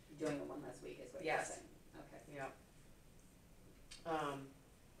just be doing it one last week is what you're Yes. saying. Okay. yeah.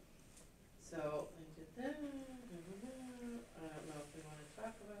 So, I did that, I don't know if we wanna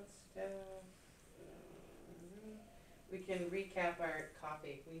talk about staff. We can recap our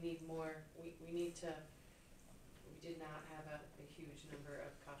coffee, we need more, we need to, we did not have a huge number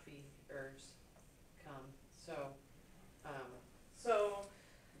of coffeeers come, so, So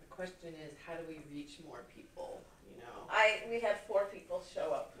the question is, how do we reach more people, you know? we had 4 people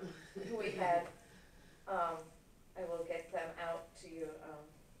show up. We had, I will get them out to you,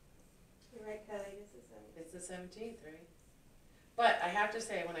 You're right, Kelly, this is, It's the 17th, right? But I have to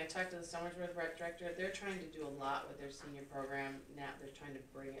say, when I talked to the Somersworth rec director, they're trying to do a lot with their senior program. Now they're trying to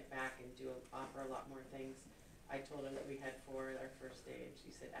bring it back and offer a lot more things. I told her that we had 4 our first day, and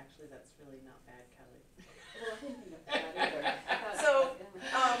she said, actually, that's really not bad, Kelly. Well, I didn't think of that either. I thought- So,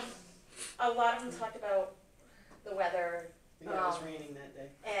 yeah. a lot of them talked about the weather Yeah, it was raining that day.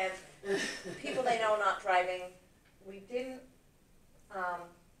 and people they know not driving. We didn't,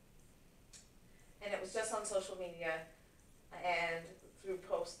 and it was just on social media and through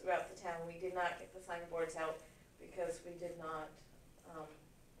posts throughout the town. We did not get the signboards out because we did not,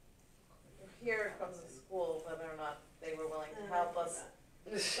 hear from the school whether or not they were willing to help us.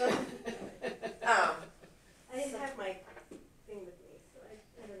 I didn't have my thing with me, so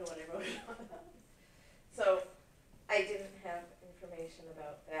I don't know what I wrote on. So I didn't have information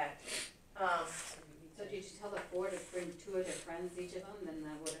about that. So did you tell the 4 to bring 2 of their friends, each of them, then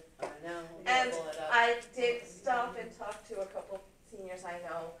that would have. I know. And pull it up. I did stop and talk to a couple seniors I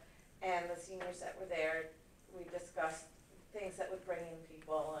know, and the seniors that were there, we discussed things that would bring in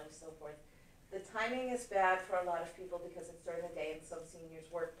people and so forth. The timing is bad for a lot of people because it's during the day and some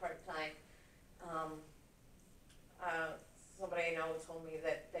seniors work part-time. Somebody I know told me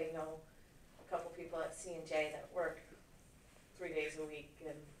that they know a couple people at C&J that work 3 days a week,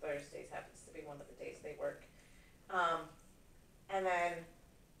 and Thursdays happens to be one of the days they work. And then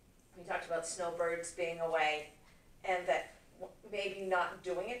we talked about snowbirds being away, and that maybe not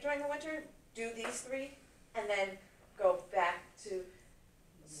doing it during the winter, do these 3, and then go back to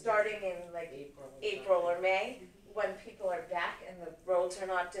starting in like April or May, when people are back and the roads are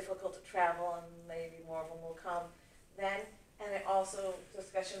not difficult to travel and maybe more of them will come then. And it also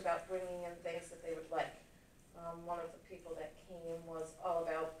discussion about bringing in things that they would like. One of the people that came was all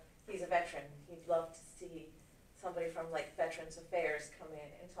about, he's a veteran, he'd love to see somebody from like Veterans Affairs come in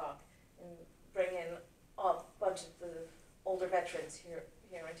and talk and bring in a bunch of the older veterans here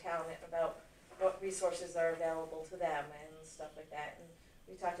in town about what resources are available to them and stuff like that. And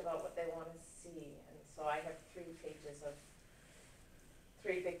we talked about what they want to see, and so I have 3 pages of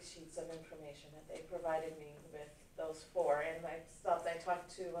 3 big sheets of information that they provided me with those 4. And I stopped, I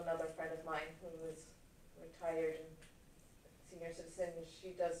talked to another friend of mine who is retired and senior citizen, and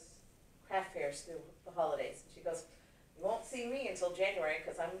she does craft fairs through the holidays. And she goes, you won't see me until January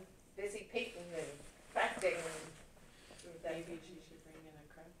because I'm busy painting and crafting and that. Maybe she should bring in a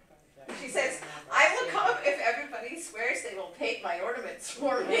craft project. She says, I will come if everybody swears they will paint my ornaments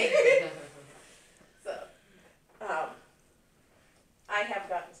for me. So, I have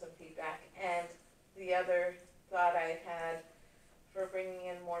gotten some feedback, and the other thought I had for bringing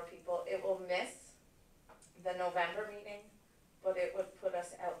in more people, it will miss the November meeting, but it would put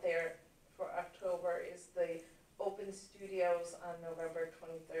us out there for October. Is the Open Studios on November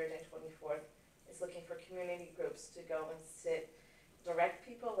 23rd and 24th is looking for community groups to go and sit direct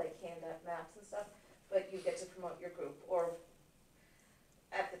people, like hand out maps and stuff, but you get to promote your group, or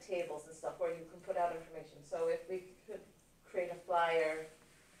at the tables and stuff, where you can put out information. So if we could create a flyer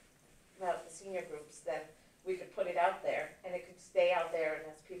about the senior groups, then we could put it out there, and it could stay out there, and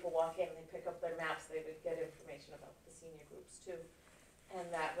as people walk in, they pick up their maps, they would get information about the senior groups too. And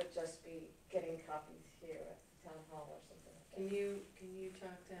that would just be getting copies here at town hall or something like that. Can you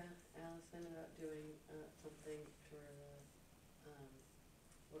talk to Allison about doing, something for the,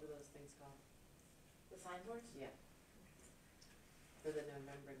 what are those things called? The signboards? Yeah. For the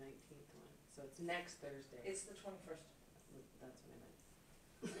November 19th one, so it's next Thursday. It's the 21st. That's what I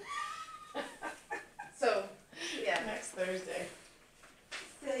meant. So, yeah. Next Thursday.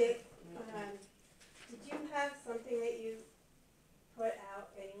 Celia, did you have something that you put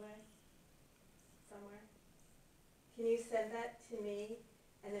out anyway, somewhere? Can you send that to me,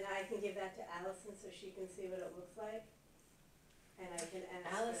 and then I can give that to Allison so she can see what it looks like? And I can ask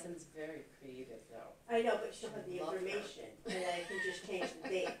her. Allison's very creative though. I know, but she'll have the Love her. information, and then I can just change the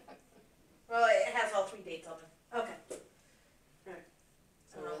date. Well, it has all 3 dates on it. Okay.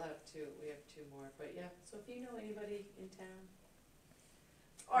 So we'll have we have 2 more, but yeah, so if you know anybody in town.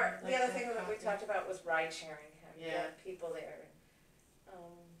 Or the Like other that thing that we copy. talked about was ride sharing, having Yeah. people there, and,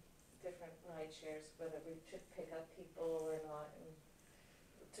 different ride shares, whether we should pick up people or not, and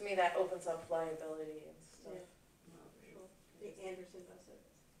to me, that opens up liability and stuff. Yeah. Well, The Anderson bus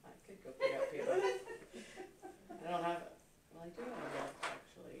service. I could go pick up people. I don't have, well, I do have a lift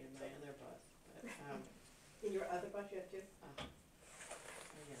actually in my other bus, but, In your other bus, you have two? oh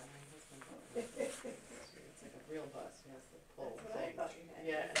yeah, my husband bought it. It's like a real bus, he has the pull That's what I thing. thought you had.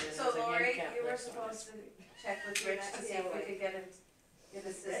 Yeah, and then So there's a Lori, handicap you were lift on it. supposed to check with Rich to see if we could get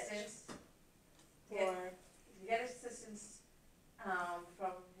assistance. Or, Get assistance,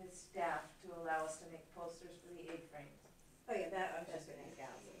 from his staff to allow us to make posters for the A-frames. oh yeah, that, I was just gonna ask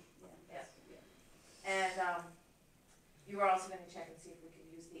Allison. Yes. And, you were also gonna check and see if we could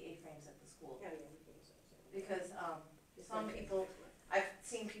use the A-frames at the school, Yeah, yeah, we can use those. because, Just some like- people, I've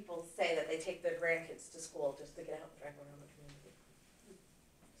seen people say that they take their grandkids to school just to get out and drive around the community.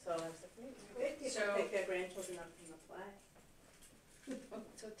 So I was like, Good, people So- pick their grandchildren up from the flag.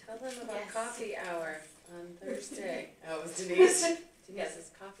 So tell them about Yes. coffee hour on Thursday. Oh, it was Denise. Denise, it's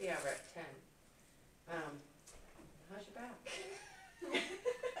coffee hour at 10. How's your back?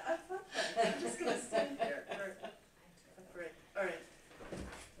 I'm just gonna stand here for a break. All right.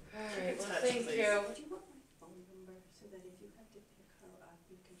 All Keep in right, well, touch, thank please. you. Would you want my phone number so that if you have to pick her up,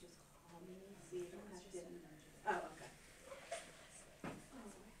 you can just call me, so you don't have to? Oh, okay.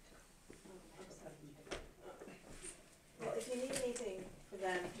 Well, if you need anything for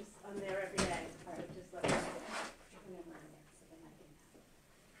them, just, I'm there every day, so just let me know. Whenever I'm there, so then I can have it.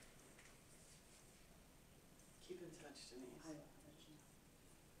 Keep in touch, Denise. I will let you know.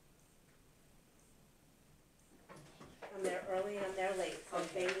 I'm there early and I'm there late, so if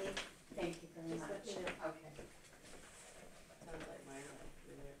they need, Thank you very Just much. let me know. Okay. Sounds like my life.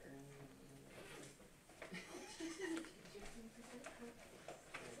 You're there early and you're there late.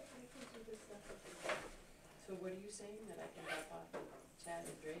 I can do this stuff with you. So what are you saying, that I can drop off Chad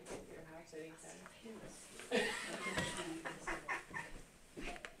and Drake at your house anytime?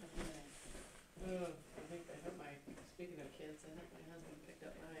 Oh, I hope speaking of kids, I hope my husband picked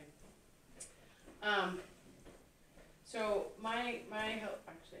up mine. So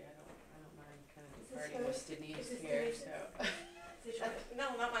actually, I don't mind kind of Is this departing with Denise is this here, Denise's? so. Is this yours? no,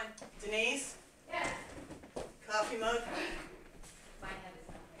 not mine. Denise, Yeah. coffee mug? My head is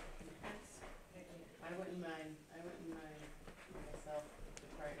not I wouldn't mind myself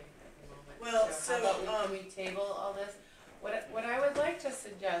departing at the moment. Well, How about so, can we table all this? What I would like to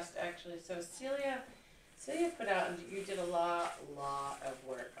suggest, actually, so Celia put out, and you did a lot of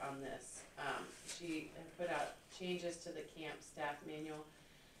work on this. She had put out changes to the camp staff manual.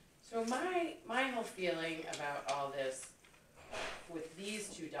 So my whole feeling about all this with these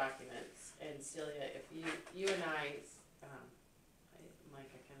 2 documents, and Celia, if you and I, Mike,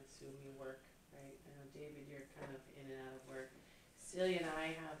 I kind of assume you work, right? I know David, you're kind of in and out of work. Celia and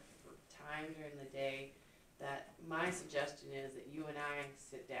I have time during the day that my suggestion is that you and I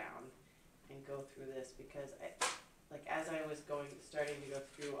sit down and go through this, because as I was starting to go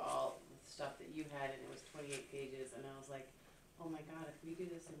through all the stuff that you had, and it was 28 pages, and I was like, oh my God, if we do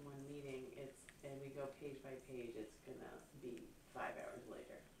this in one meeting, and we go page by page, it's gonna be 5 hours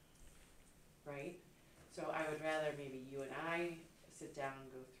later, right? So I would rather maybe you and I sit down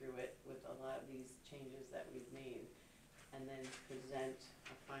and go through it with a lot of these changes that we've made, and then present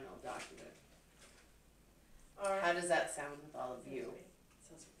a final document. Or, How does that sound with all of you?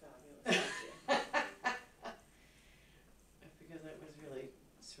 Sounds fabulous, thank you. Because it was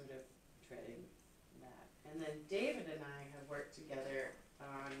And David and I have worked together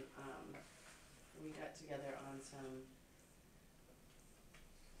on, we got together on some,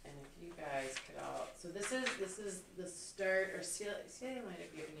 and if you guys could all, so this is the start, or Celia might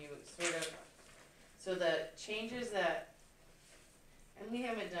have given you sort of, so the changes that, and we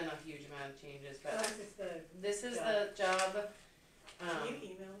haven't done a huge amount of changes, but this is the job, Can you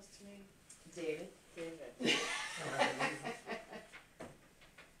email this to me? David. David.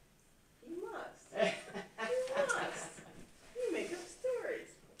 You must. You must. You make up stories.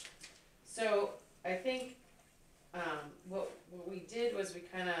 So I think what we did was we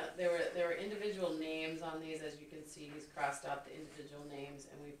kind of there were individual names on these, as you can see. He's crossed out the individual names,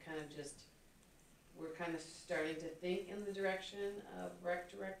 and we've kind of we're kind of starting to think in the direction of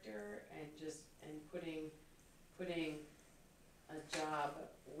rec director and putting a job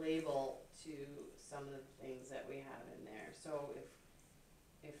label to some of the things that we have in there. So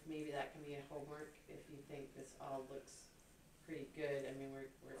if maybe that can be a homework, if you think this all looks pretty good. I mean,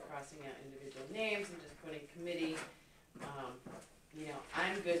 we're crossing out individual names and just putting committee. You know,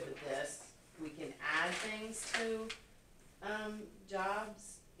 I'm good with this. We can add things to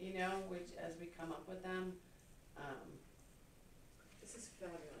jobs, you know, which as we come up with them. This is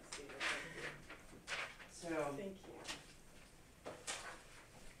fabulous, David. So Thank you.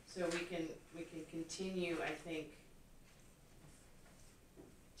 so we can continue, I think,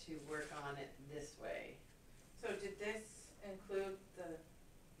 to work on it this way. So did this include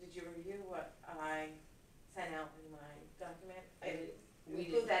did you review what I sent out in my document? We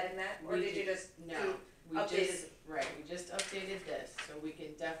Include that in that, or we did you did- just No, do we updated? just, right, we just updated this, so we can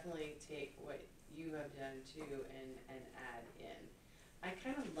definitely take what you have done too and add in. I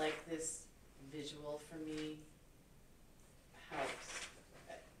kind of like this visual, for me, helps.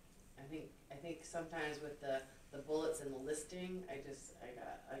 I think sometimes with the bullets and the listing, I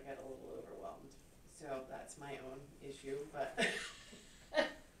got a little overwhelmed. So that's my own issue, but. I'll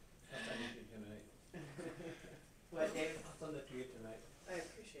send it to you tonight. What, Dave? I'll send it to you tonight. I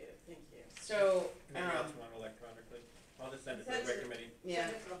appreciate it. Thank you. So, Anything else you want electronically? I'll just send it to the Send rec it. committee. yeah,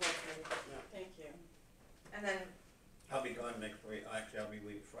 Send it to the whole committee. Thank you. And then, I'll be gone next week. Actually, I'll be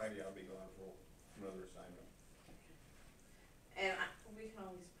leaving Friday. I'll be gone for another assignment. we can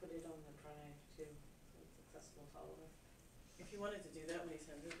always put it on the drive too, so it's accessible to all of us. If you wanted to do that when he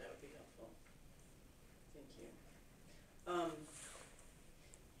sends it, that would be helpful. Thank you.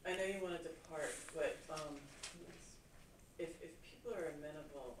 I know you want to depart, but if people are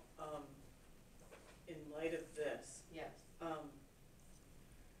amenable, in light of this, yes. I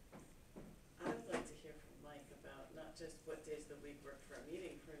would like to hear from Mike about not just what days of the week work for a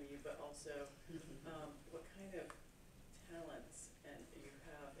meeting from you, but also what kind of talents and you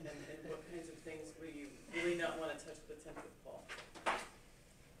have, and what kinds of things will you really not want to touch with a 10-foot pole?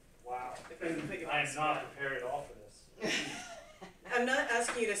 Wow, If I can put you on I the am not spot. prepared at all for this. I'm not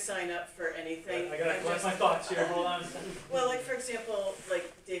asking you to sign up for anything. I gotta I'm collect just- my thoughts here, hold on. Well, like for example,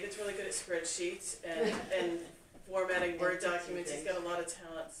 like David's really good at spreadsheets and formatting Word And documents. He's got a lot of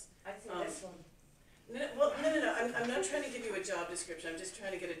talents. I see Um, this one. No. I'm not trying to give you a job description. I'm just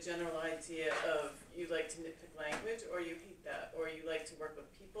trying to get a general idea of you like to nitpick language, or you hate that, or you like to work with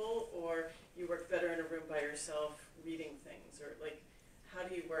people, or you work better in a room by yourself reading things, or like, how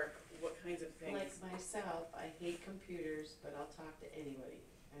do you work? What kinds of things? Like myself, I hate computers, but I'll talk to anybody,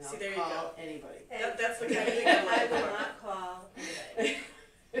 and See, there you I'll call go. anybody. That's the kind of thing I'm I looking will for. not call anybody.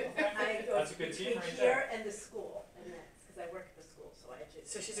 I go That's a good team between right here there. and the school, and that's, because I work at the school, so I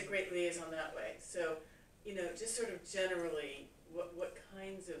just. So she's a great liaison that way. So, you know, just sort of generally, what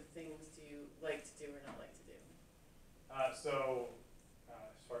kinds of things do you like to do or not like to do? As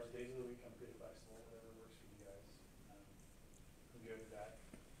far as days of the week, I'm pretty flexible, whatever works for you guys. I'm good with that.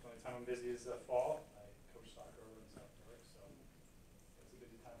 The only time I'm busy is the fall. I coach soccer over in South York, so it's a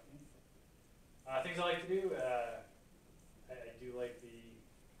busy time for me. Things I like to do, I do like the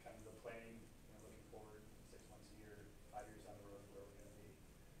kind of the planning, you know, looking forward 6 months, a year, 5 years down the road, where we're gonna be.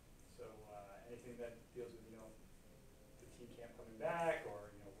 So, anything that deals with, you know, the team camp coming back,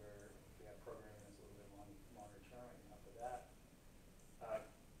 or, you know, where if we have programming that's a little bit longer term, I can help with that.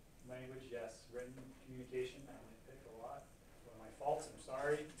 Language, yes. Written communication, I nitpick a lot. One of my faults, I'm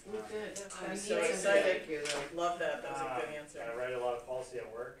sorry. You're good. I'm We so need somebody excited. like you, though. Love that. That was a good answer. I write a lot of policy at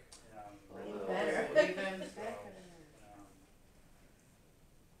work. Even better. Even So, better.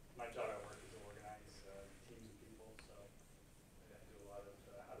 my job at work is to organize teams of people, so I do a lot of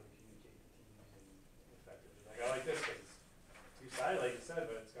how do we communicate with teams and effectively. Like, I like this because it's two-sided, like you said,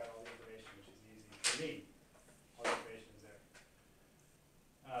 but it's got all the information, which is easy for me. All the information is there.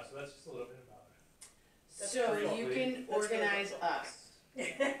 So that's just a little bit about it. That's So great. you can That's really organize helpful. us.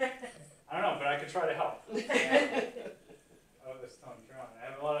 I don't know, but I could try to help. Oh, this telling Caroline,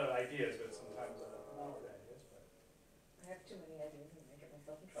 I have a lot of ideas, but sometimes I'm not with ideas, but. I have too many ideas and I get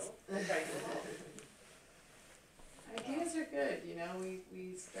myself in trouble. Ideas are good, you know,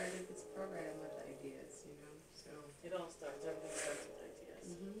 we started this program with ideas, you know, so. It all starts, everything starts with ideas.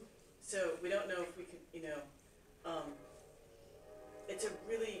 Mhm. So we don't know if we could, you know, it's a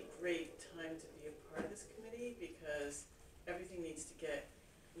really great time to be a part of this committee because everything needs to get,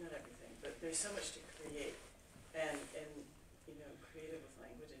 not everything, but there's so much to create. And you know, creative with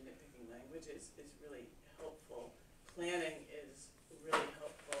language and nitpicking language is really helpful. Planning is really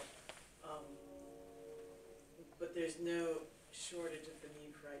helpful. But there's no shortage of the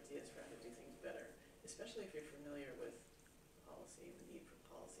need for ideas for how to do things better, especially if you're familiar with policy and the need for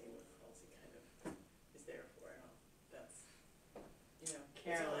policy and what policy kind of is there for and all. That's, you know, it's all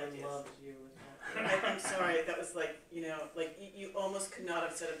Carolyn ideas. loves you with that. I'm sorry, that was like, you know, like you almost could not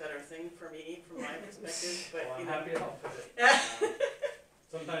have said a better thing for me from my perspective, but Well, you I'm know. happy to help with it.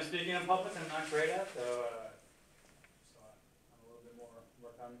 Sometimes speaking in public I'm not great at, so I'm a little bit more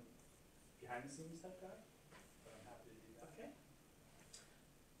work on behind the scenes type guy, but I'm happy to do that. Okay.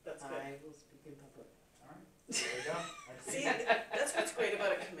 That's good. I will speak in public. Alright, there we go. See, that's what's great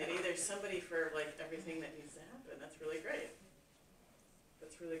about a committee, there's somebody for like everything that needs to happen, that's really great.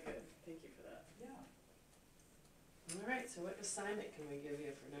 That's really good, thank you for that. Yeah. All right, so what assignment can we give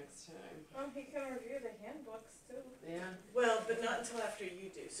you for next time? He can review the handbooks too. Yeah, Well, but not until after you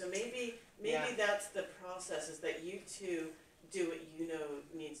do, so maybe Yeah. that's the process, is that you two do what you know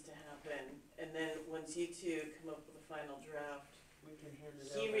needs to happen, and then once you two come up with a final draft, we can hand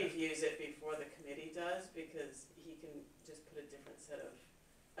it he over. reviews it before the committee does, because he can just put a different set of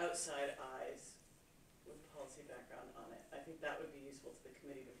outside eyes with policy background on it. I think that would be useful to the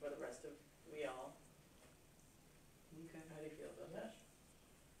committee before the rest of we all. Okay. How do you feel about that?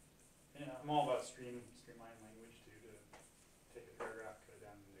 Yeah, I'm all about streamline language too, to take a paragraph, cut it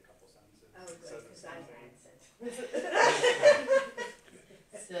down into a couple sentences. Oh, It good, says the because same I thing. had sense.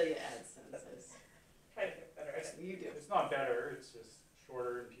 Celia adds sentences. Try to get better at it. You do. It's not better, it's just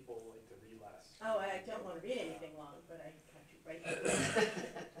shorter and people like to read less. Oh, I don't wanna read anything long, but I got you right there.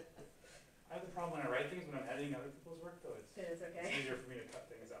 I have the problem when I write things, when I'm editing other people's work though, it's It is okay. easier for me to cut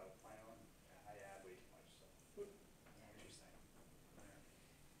things out. My own, I add way too much, so. I know what you're saying.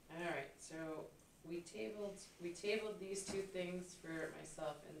 All right, so we tabled these two things for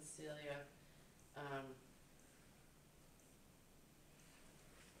myself and Celia.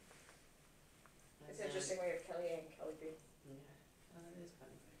 It's interesting we have Kelly A and Kelly B. Yeah, oh, that is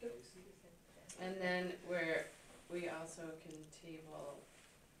funny. And then we also can table,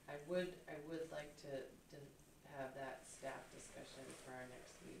 I would like to have that staff discussion for our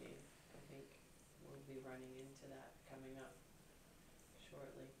next meeting. I think we'll be running into that coming up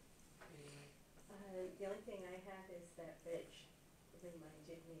shortly. The only thing I have is that Rich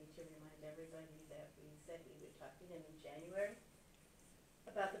reminded me to remind everybody that we said we would talk to him in January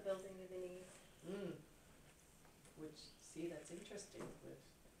about the building of the needs. Which, see, that's interesting with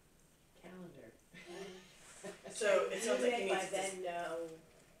calendar. So it sounds like you need By to then know,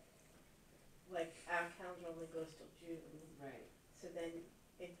 like, our calendar only goes till June, Right, so then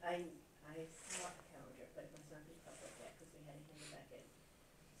I saw a calendar, but it must not be public yet, because we hadn't handed it back in.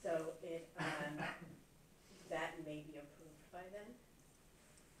 So that may be approved by then.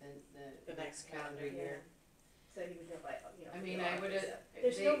 and The next calendar year. So he would know by, you know. I mean, the I would, August.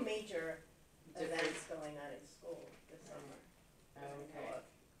 There's no they- major different, events going on in school this summer. that I know okay. of.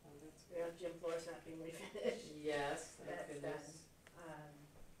 Oh, that's You know, gym floor's not being refinished. yes, thank That's goodness.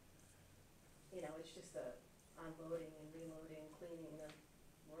 You know, it's just the unloading and reloading, cleaning the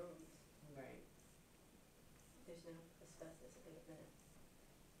rooms. Right, There's no asbestos abatement.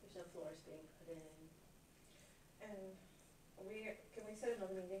 There's no floors being put in. And can we set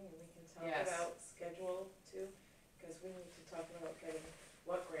another meeting and we can talk Yes. about schedule too? Because we need to talk about getting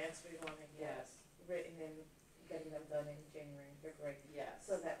what grants we wanna get yes, written and getting them done in January and February. yes.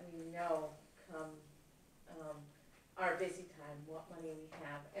 So that we know come, our busy time, what money we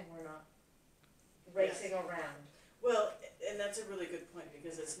have, and we're not racing around. Well, and that's a really good point,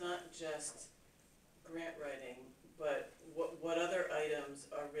 because it's not just grant writing, but what other items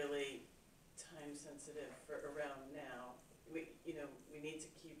are really time sensitive for around now? We need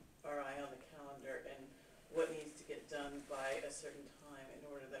to keep our eye on the calendar and what needs to get done by a certain time in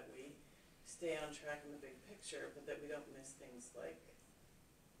order that we stay on track in the big picture, but that we don't miss things like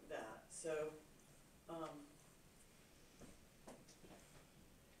that. So,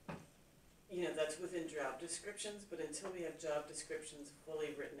 that's within job descriptions, but until we have job descriptions fully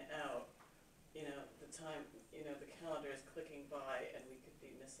written out, the time, the calendar is clicking by and we could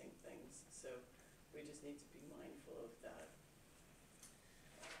be missing things, so we just need to be mindful of that.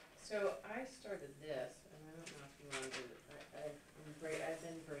 So I started this, and I don't know if you want to do it, I've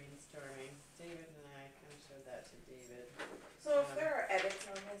been brainstorming, David and I kind of showed that to David. So if there are edits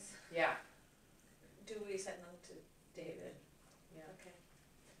on this, Yeah, do we send them to David? yeah, Okay.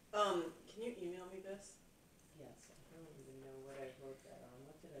 Can you email me this? yes, I don't even know what I wrote that on,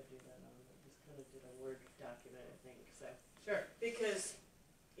 what did I do that on, I just kind of did a Word document, I think, so. Sure. Because,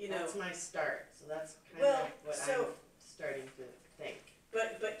 That's my start, so that's kind Well, of what so- I'm starting to think.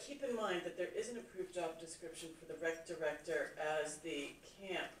 But keep in mind that there is an approved job description for the rec director as the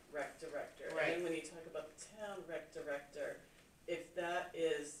camp rec director. And Right. then when you talk about the town rec director, if that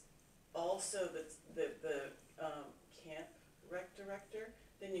is also the camp rec director,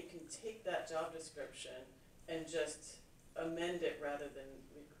 then you can take that job description and just amend it rather than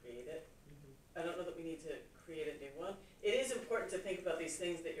recreate it. I don't know that we need to create a new one. It is important to think about these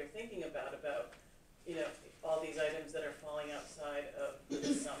things that you're thinking about, all these items that are falling outside of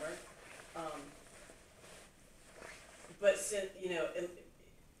the summer. But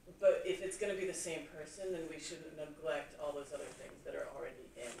but if it's gonna be the same person, then we shouldn't neglect all those other things that are already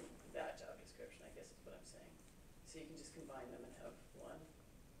in that job description, I guess is what I'm saying. So you can just combine them and have one.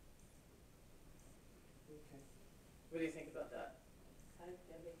 Okay. What do you think about that? That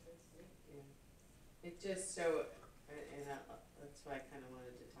makes sense to me. Yeah. It just so, and that's why I kind of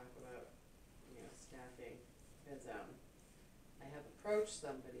wanted to talk about, staffing, because I have approached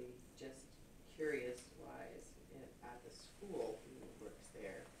somebody just curious wise at the school who works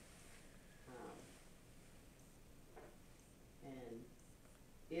there. And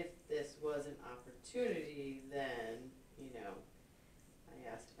if this was an opportunity, then, I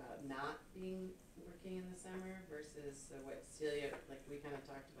asked about not working in the summer versus what Celia, like we kind of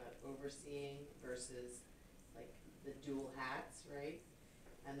talked about overseeing versus like the dual hats, right?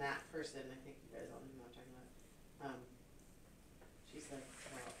 And that person, I think you guys all know who I'm talking about, she's like,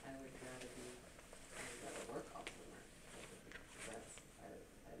 well, I would rather work all summer.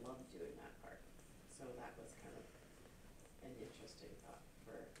 I love doing that part. So that was kind of an interesting thought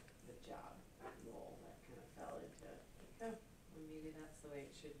for the job role that kind of fell into, well, maybe that's the way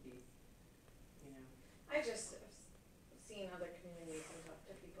it should be, I just have seen other communities and talked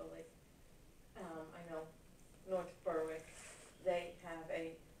to people like, I know North Berwick, they have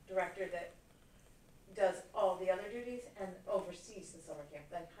a director that does all the other duties and oversees the summer camp,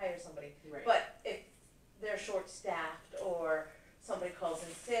 then hire somebody. Right. But if they're short-staffed or somebody calls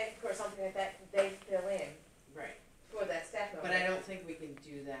in sick or something like that, they fill in Right. for that staff member. But I don't think we can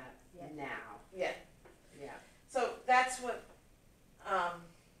do that Yeah. now. Yeah, Yeah. so that's what,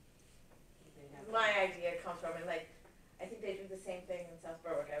 They have my idea comes from, and like, I think they do the same thing in South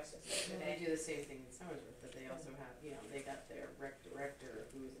Berwick, I was just saying They today. do the same thing in Somersworth, but they also have, they got their rec director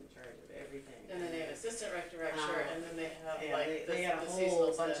who's in charge of everything. And then they have assistant rec director, and then they have Yeah, like they got a the whole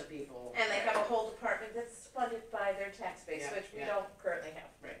seasonal bunch stuff. of people. And they have a whole department that's funded by their tax base, Yeah, which we yeah. don't currently have.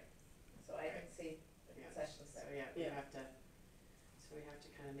 Right. So I can see the Yeah. concessions So, there. yeah, we Yeah. have to,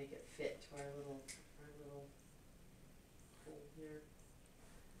 kind of make it fit to our little pool here.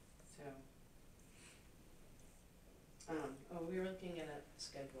 So, we were looking at a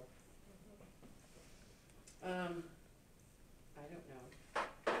schedule. I don't know,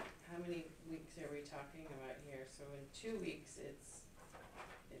 how many weeks are we talking about here? So in 2 weeks, it's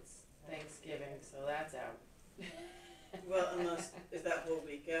Thanksgiving, so that's out. Well, is that whole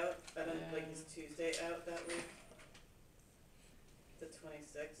week out? I don't think is Tuesday out that week? The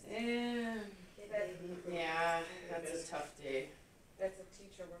 26th? Yeah, that's a tough day. That's a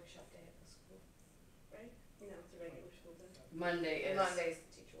teacher workshop day at the school, right? No, it's a regular school day. Monday is. Monday's the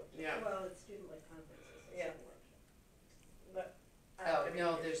teacher workshop. Yeah. Well, it's student-led conferences, it's Yeah. not a workshop. But. Oh,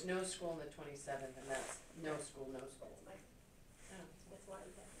 no, there's no school on the 27th, and that's no school, no school. That's my, Oh. that's why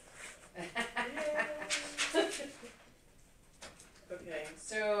I'm back. Okay,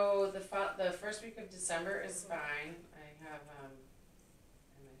 So the first week of December is fine. I have, I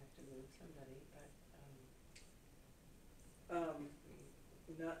might have to move somebody, but,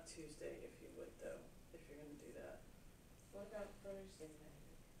 not Tuesday if you would though, if you're gonna do that. What about Thursday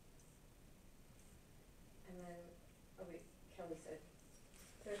night? And then, Kelly said,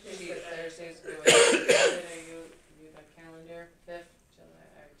 Thursday's good. Are you the calendar, 5th,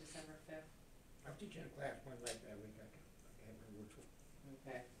 December 5th? I'm teaching a class one night that week, I have my virtual.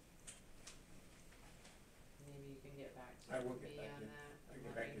 Okay. Maybe you can get back I to will get me back on to you. that. I and get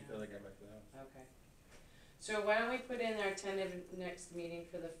let back me to you know. till I get back to the house. Okay. So why don't we put in our tentative next meeting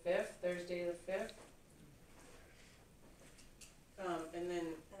for the 5th, Thursday the 5th? And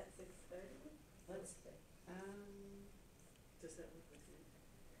then, At 6:30?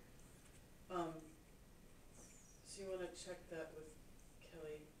 check that with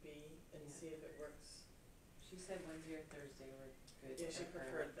Kelly B and Yeah. see if it works. She said Wednesday or Thursday were good Yeah, she for her.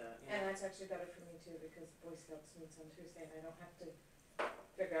 preferred that. Yeah. And that's actually better for me too, because Boy Scouts meets on Tuesday, and I don't have to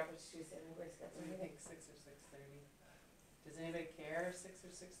figure out which Tuesday my Boy Scouts What are do you meeting. think, 6 or 6:30? Does anybody care, 6 or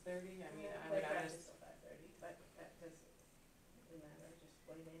 6:30? I mean, I Play would practice honest. till 5:30, but that doesn't really matter, just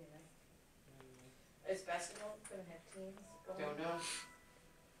play it anyway. Is basketball gonna have teams going? Don't know.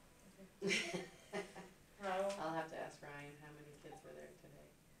 How? I'll have to ask Ryan how many kids were there today.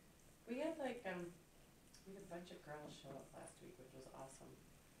 We had like, we had a bunch of girls show up last week, which was awesome.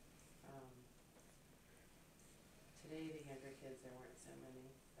 Today, the younger kids, there weren't so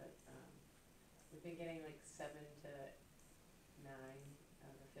many, but, we've been getting like 7 to 9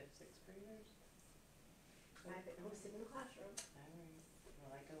 of the 5th, 6th graders. I've been hosted in the classroom. Alright,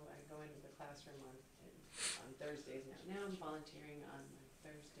 well, I go into the classroom on Thursdays now. Now I'm volunteering on my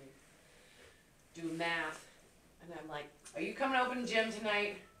Thursday, do math, and I'm like, are you coming to open gym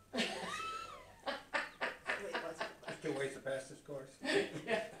tonight? Wait, wasn't it? Just 2 ways to pass this course.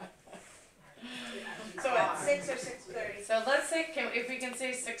 So at 6 or 6:30? So let's say, if we can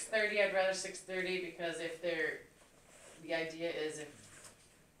say 6:30, I'd rather 6:30, because if the idea is if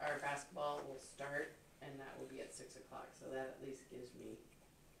our basketball will start, and that will be at 6 o'clock, so that at least gives me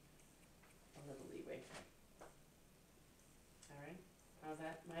a little leeway. Alright, how's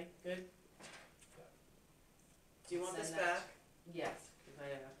that, Mike, good? Do you want this Send that back? Yes, cause I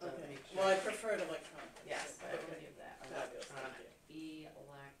have to Okay, make sure. well, I prefer it electronic. Yes, I will Okay. give that, Fabulous, thank electronic,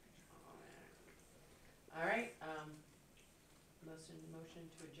 Alright, motion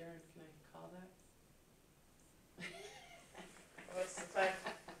to adjourn, can I call that? What's the time?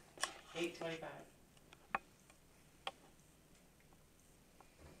 8:25.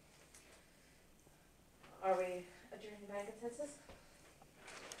 Are we adjourning by consensus?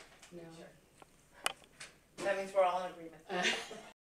 No. Sure. That means we're all in agreement.